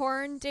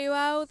Capricorn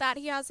duo that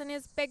he has in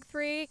his big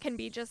three can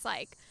be just,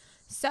 like,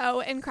 so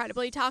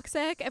incredibly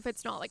toxic if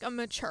it's not, like, a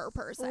mature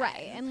person.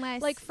 Right.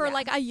 Unless, like, for,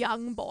 like, a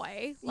young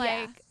boy.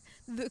 Like,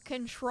 the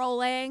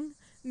controlling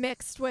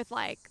mixed with,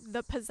 like,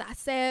 the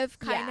possessive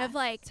kind of,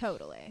 like.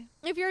 Totally.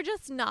 If you're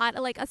just not,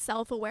 like, a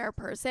self-aware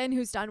person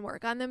who's done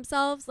work on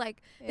themselves,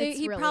 like,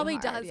 he really probably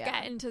hard, does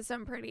get into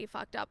some pretty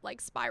fucked up, like,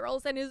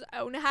 spirals in his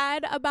own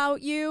head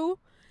about you.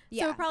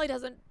 So it probably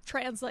doesn't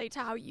translate to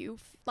how you,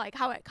 like,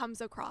 how it comes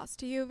across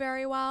to you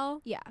very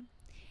well. Yeah.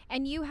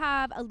 And you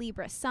have a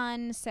Libra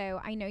sun, so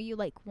I know you,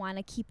 like, want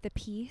to keep the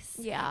peace.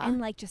 Yeah. And,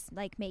 like, just,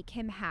 like, make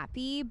him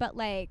happy. But,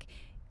 like,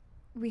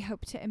 we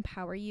hope to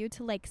empower you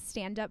to, like,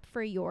 stand up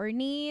for your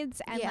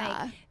needs and,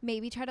 like,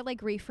 maybe try to,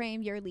 like,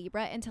 reframe your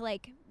Libra into,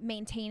 like,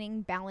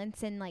 maintaining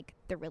balance in, like,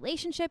 the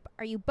relationship.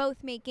 Are you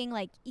both making,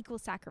 like, equal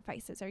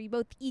sacrifices? Are you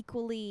both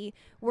equally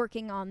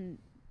working on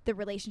the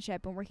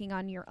relationship and working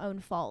on your own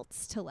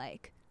faults to,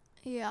 like,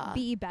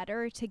 be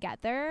better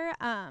together?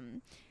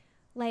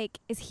 Like,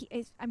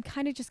 I'm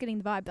kind of just getting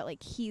the vibe that,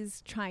 like,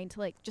 he's trying to,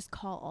 like, just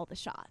call all the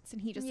shots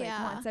and he just like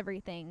wants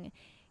everything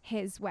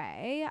his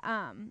way.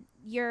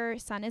 Your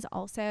sun is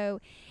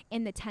also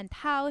in the 10th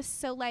house,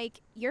 so,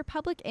 like, your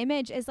public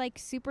image is, like,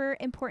 super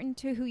important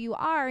to who you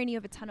are, and you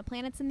have a ton of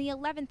planets in the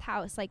 11th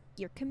house. Like,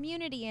 your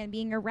community and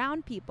being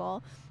around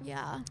people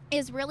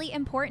is really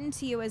important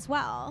to you as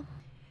well.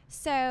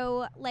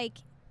 So, like,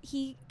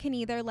 he can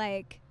either,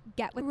 like,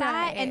 get with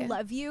that and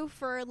love you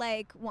for,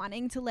 like,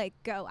 wanting to, like,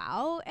 go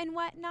out and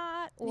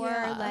whatnot, or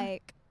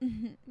like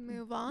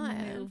move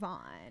on.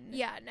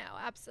 Yeah, no,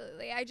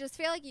 absolutely. I just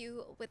feel like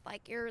you, with,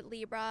 like, your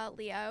Libra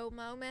Leo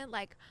moment,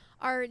 like,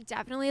 are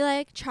definitely,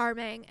 like,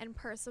 charming and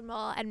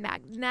personable and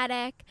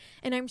magnetic.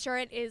 And I'm sure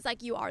it is,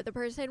 like, you are the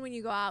person when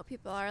you go out,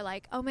 people are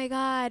like, oh my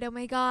god, oh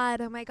my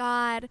god, oh my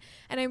god.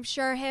 And I'm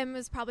sure him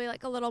is probably,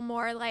 like, a little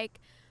more, like,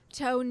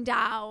 toned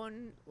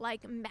down,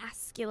 like,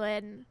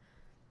 masculine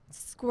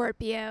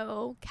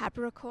Scorpio,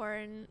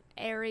 Capricorn,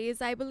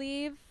 Aries, I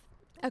believe.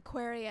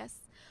 Aquarius.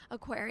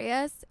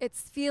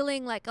 It's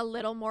feeling, like, a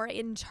little more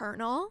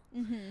internal.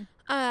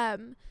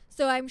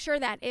 So I'm sure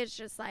that is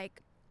just,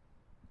 like,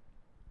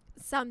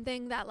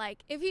 something that,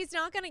 like, if he's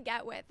not gonna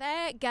get with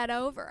it, get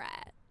over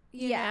it.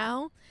 You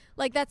know?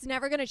 Like, that's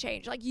never gonna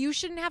change. Like, you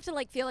shouldn't have to,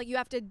 like, feel like you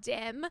have to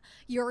dim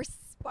your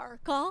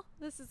sparkle.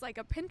 This is like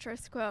a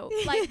Pinterest quote.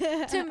 Like,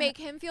 to make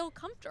him feel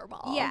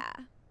comfortable. Yeah.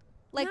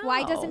 Like,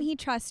 why doesn't he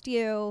trust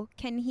you?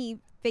 Can he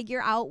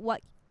figure out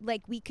what,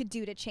 like, we could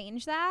do to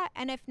change that?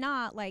 And if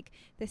not, like,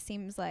 this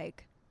seems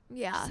like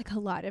just, like, a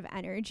lot of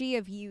energy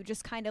of you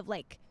just kind of,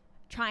 like,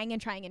 trying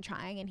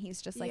and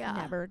he's just, like,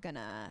 never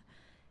gonna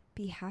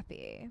be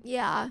happy.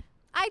 Yeah.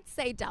 I'd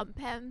say dump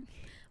him,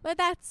 but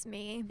that's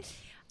me.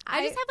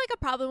 I just have, like, a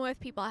problem with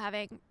people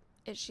having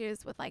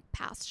issues with, like,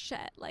 past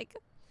shit. Like,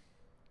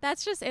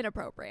 that's just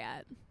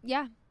inappropriate.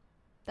 Yeah.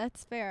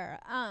 That's fair.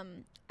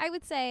 I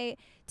would say,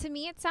 to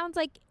me, it sounds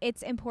like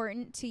it's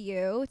important to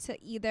you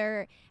to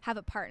either have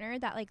a partner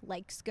that, like,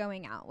 likes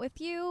going out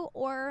with you,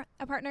 or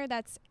a partner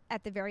that's,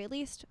 at the very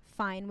least,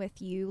 fine with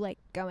you, like,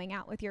 going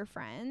out with your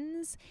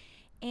friends.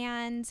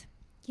 And,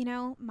 you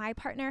know, my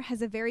partner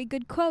has a very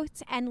good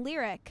quote and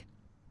lyric.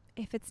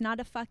 If it's not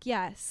a fuck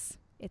yes,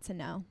 it's a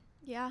no.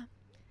 Yeah.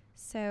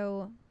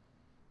 So.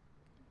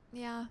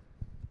 Yeah.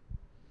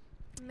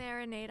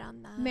 Marinate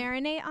on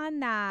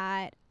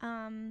that.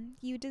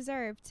 You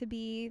deserve to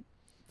be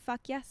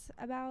fuck yes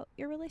about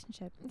your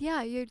relationship.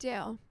 Yeah, you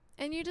do.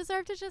 And you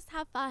deserve to just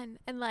have fun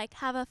and, like,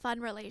 have a fun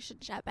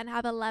relationship and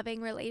have a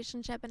loving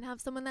relationship and have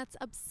someone that's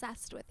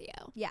obsessed with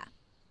you. Yeah.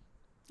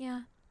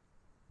 Yeah.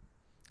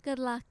 Good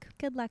luck.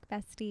 Good luck,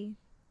 bestie.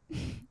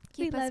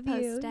 Keep us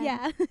posted.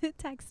 Yeah.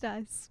 Text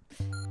us.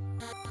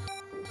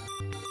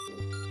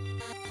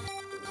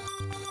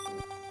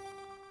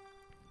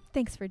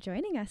 Thanks for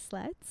joining us,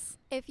 sluts.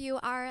 If you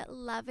are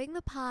loving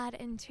the pod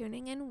and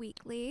tuning in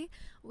weekly,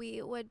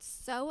 we would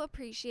so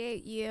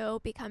appreciate you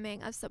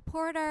becoming a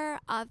supporter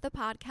of the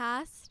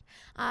podcast.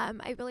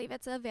 I believe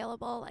it's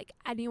available, like,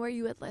 anywhere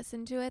you would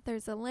listen to it.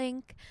 There's a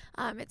link.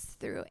 It's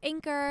through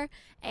Anchor,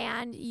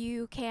 and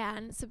you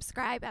can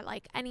subscribe at,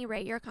 like, any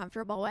rate you're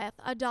comfortable with,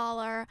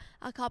 $1,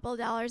 a couple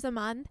dollars a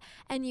month,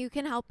 and you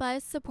can help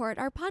us support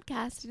our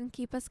podcast and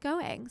keep us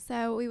going.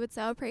 So we would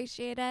so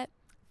appreciate it.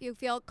 You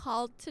feel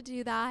called to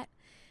do that,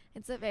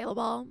 it's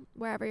available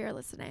wherever you're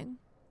listening.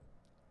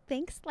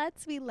 Thanks,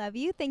 sluts. We love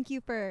you. Thank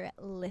you for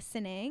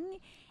listening.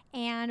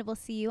 And we'll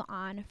see you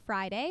on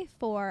Friday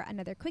for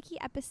another quickie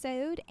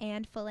episode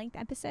and full-length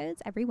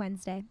episodes every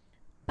Wednesday.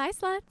 Bye,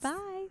 sluts.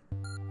 Bye.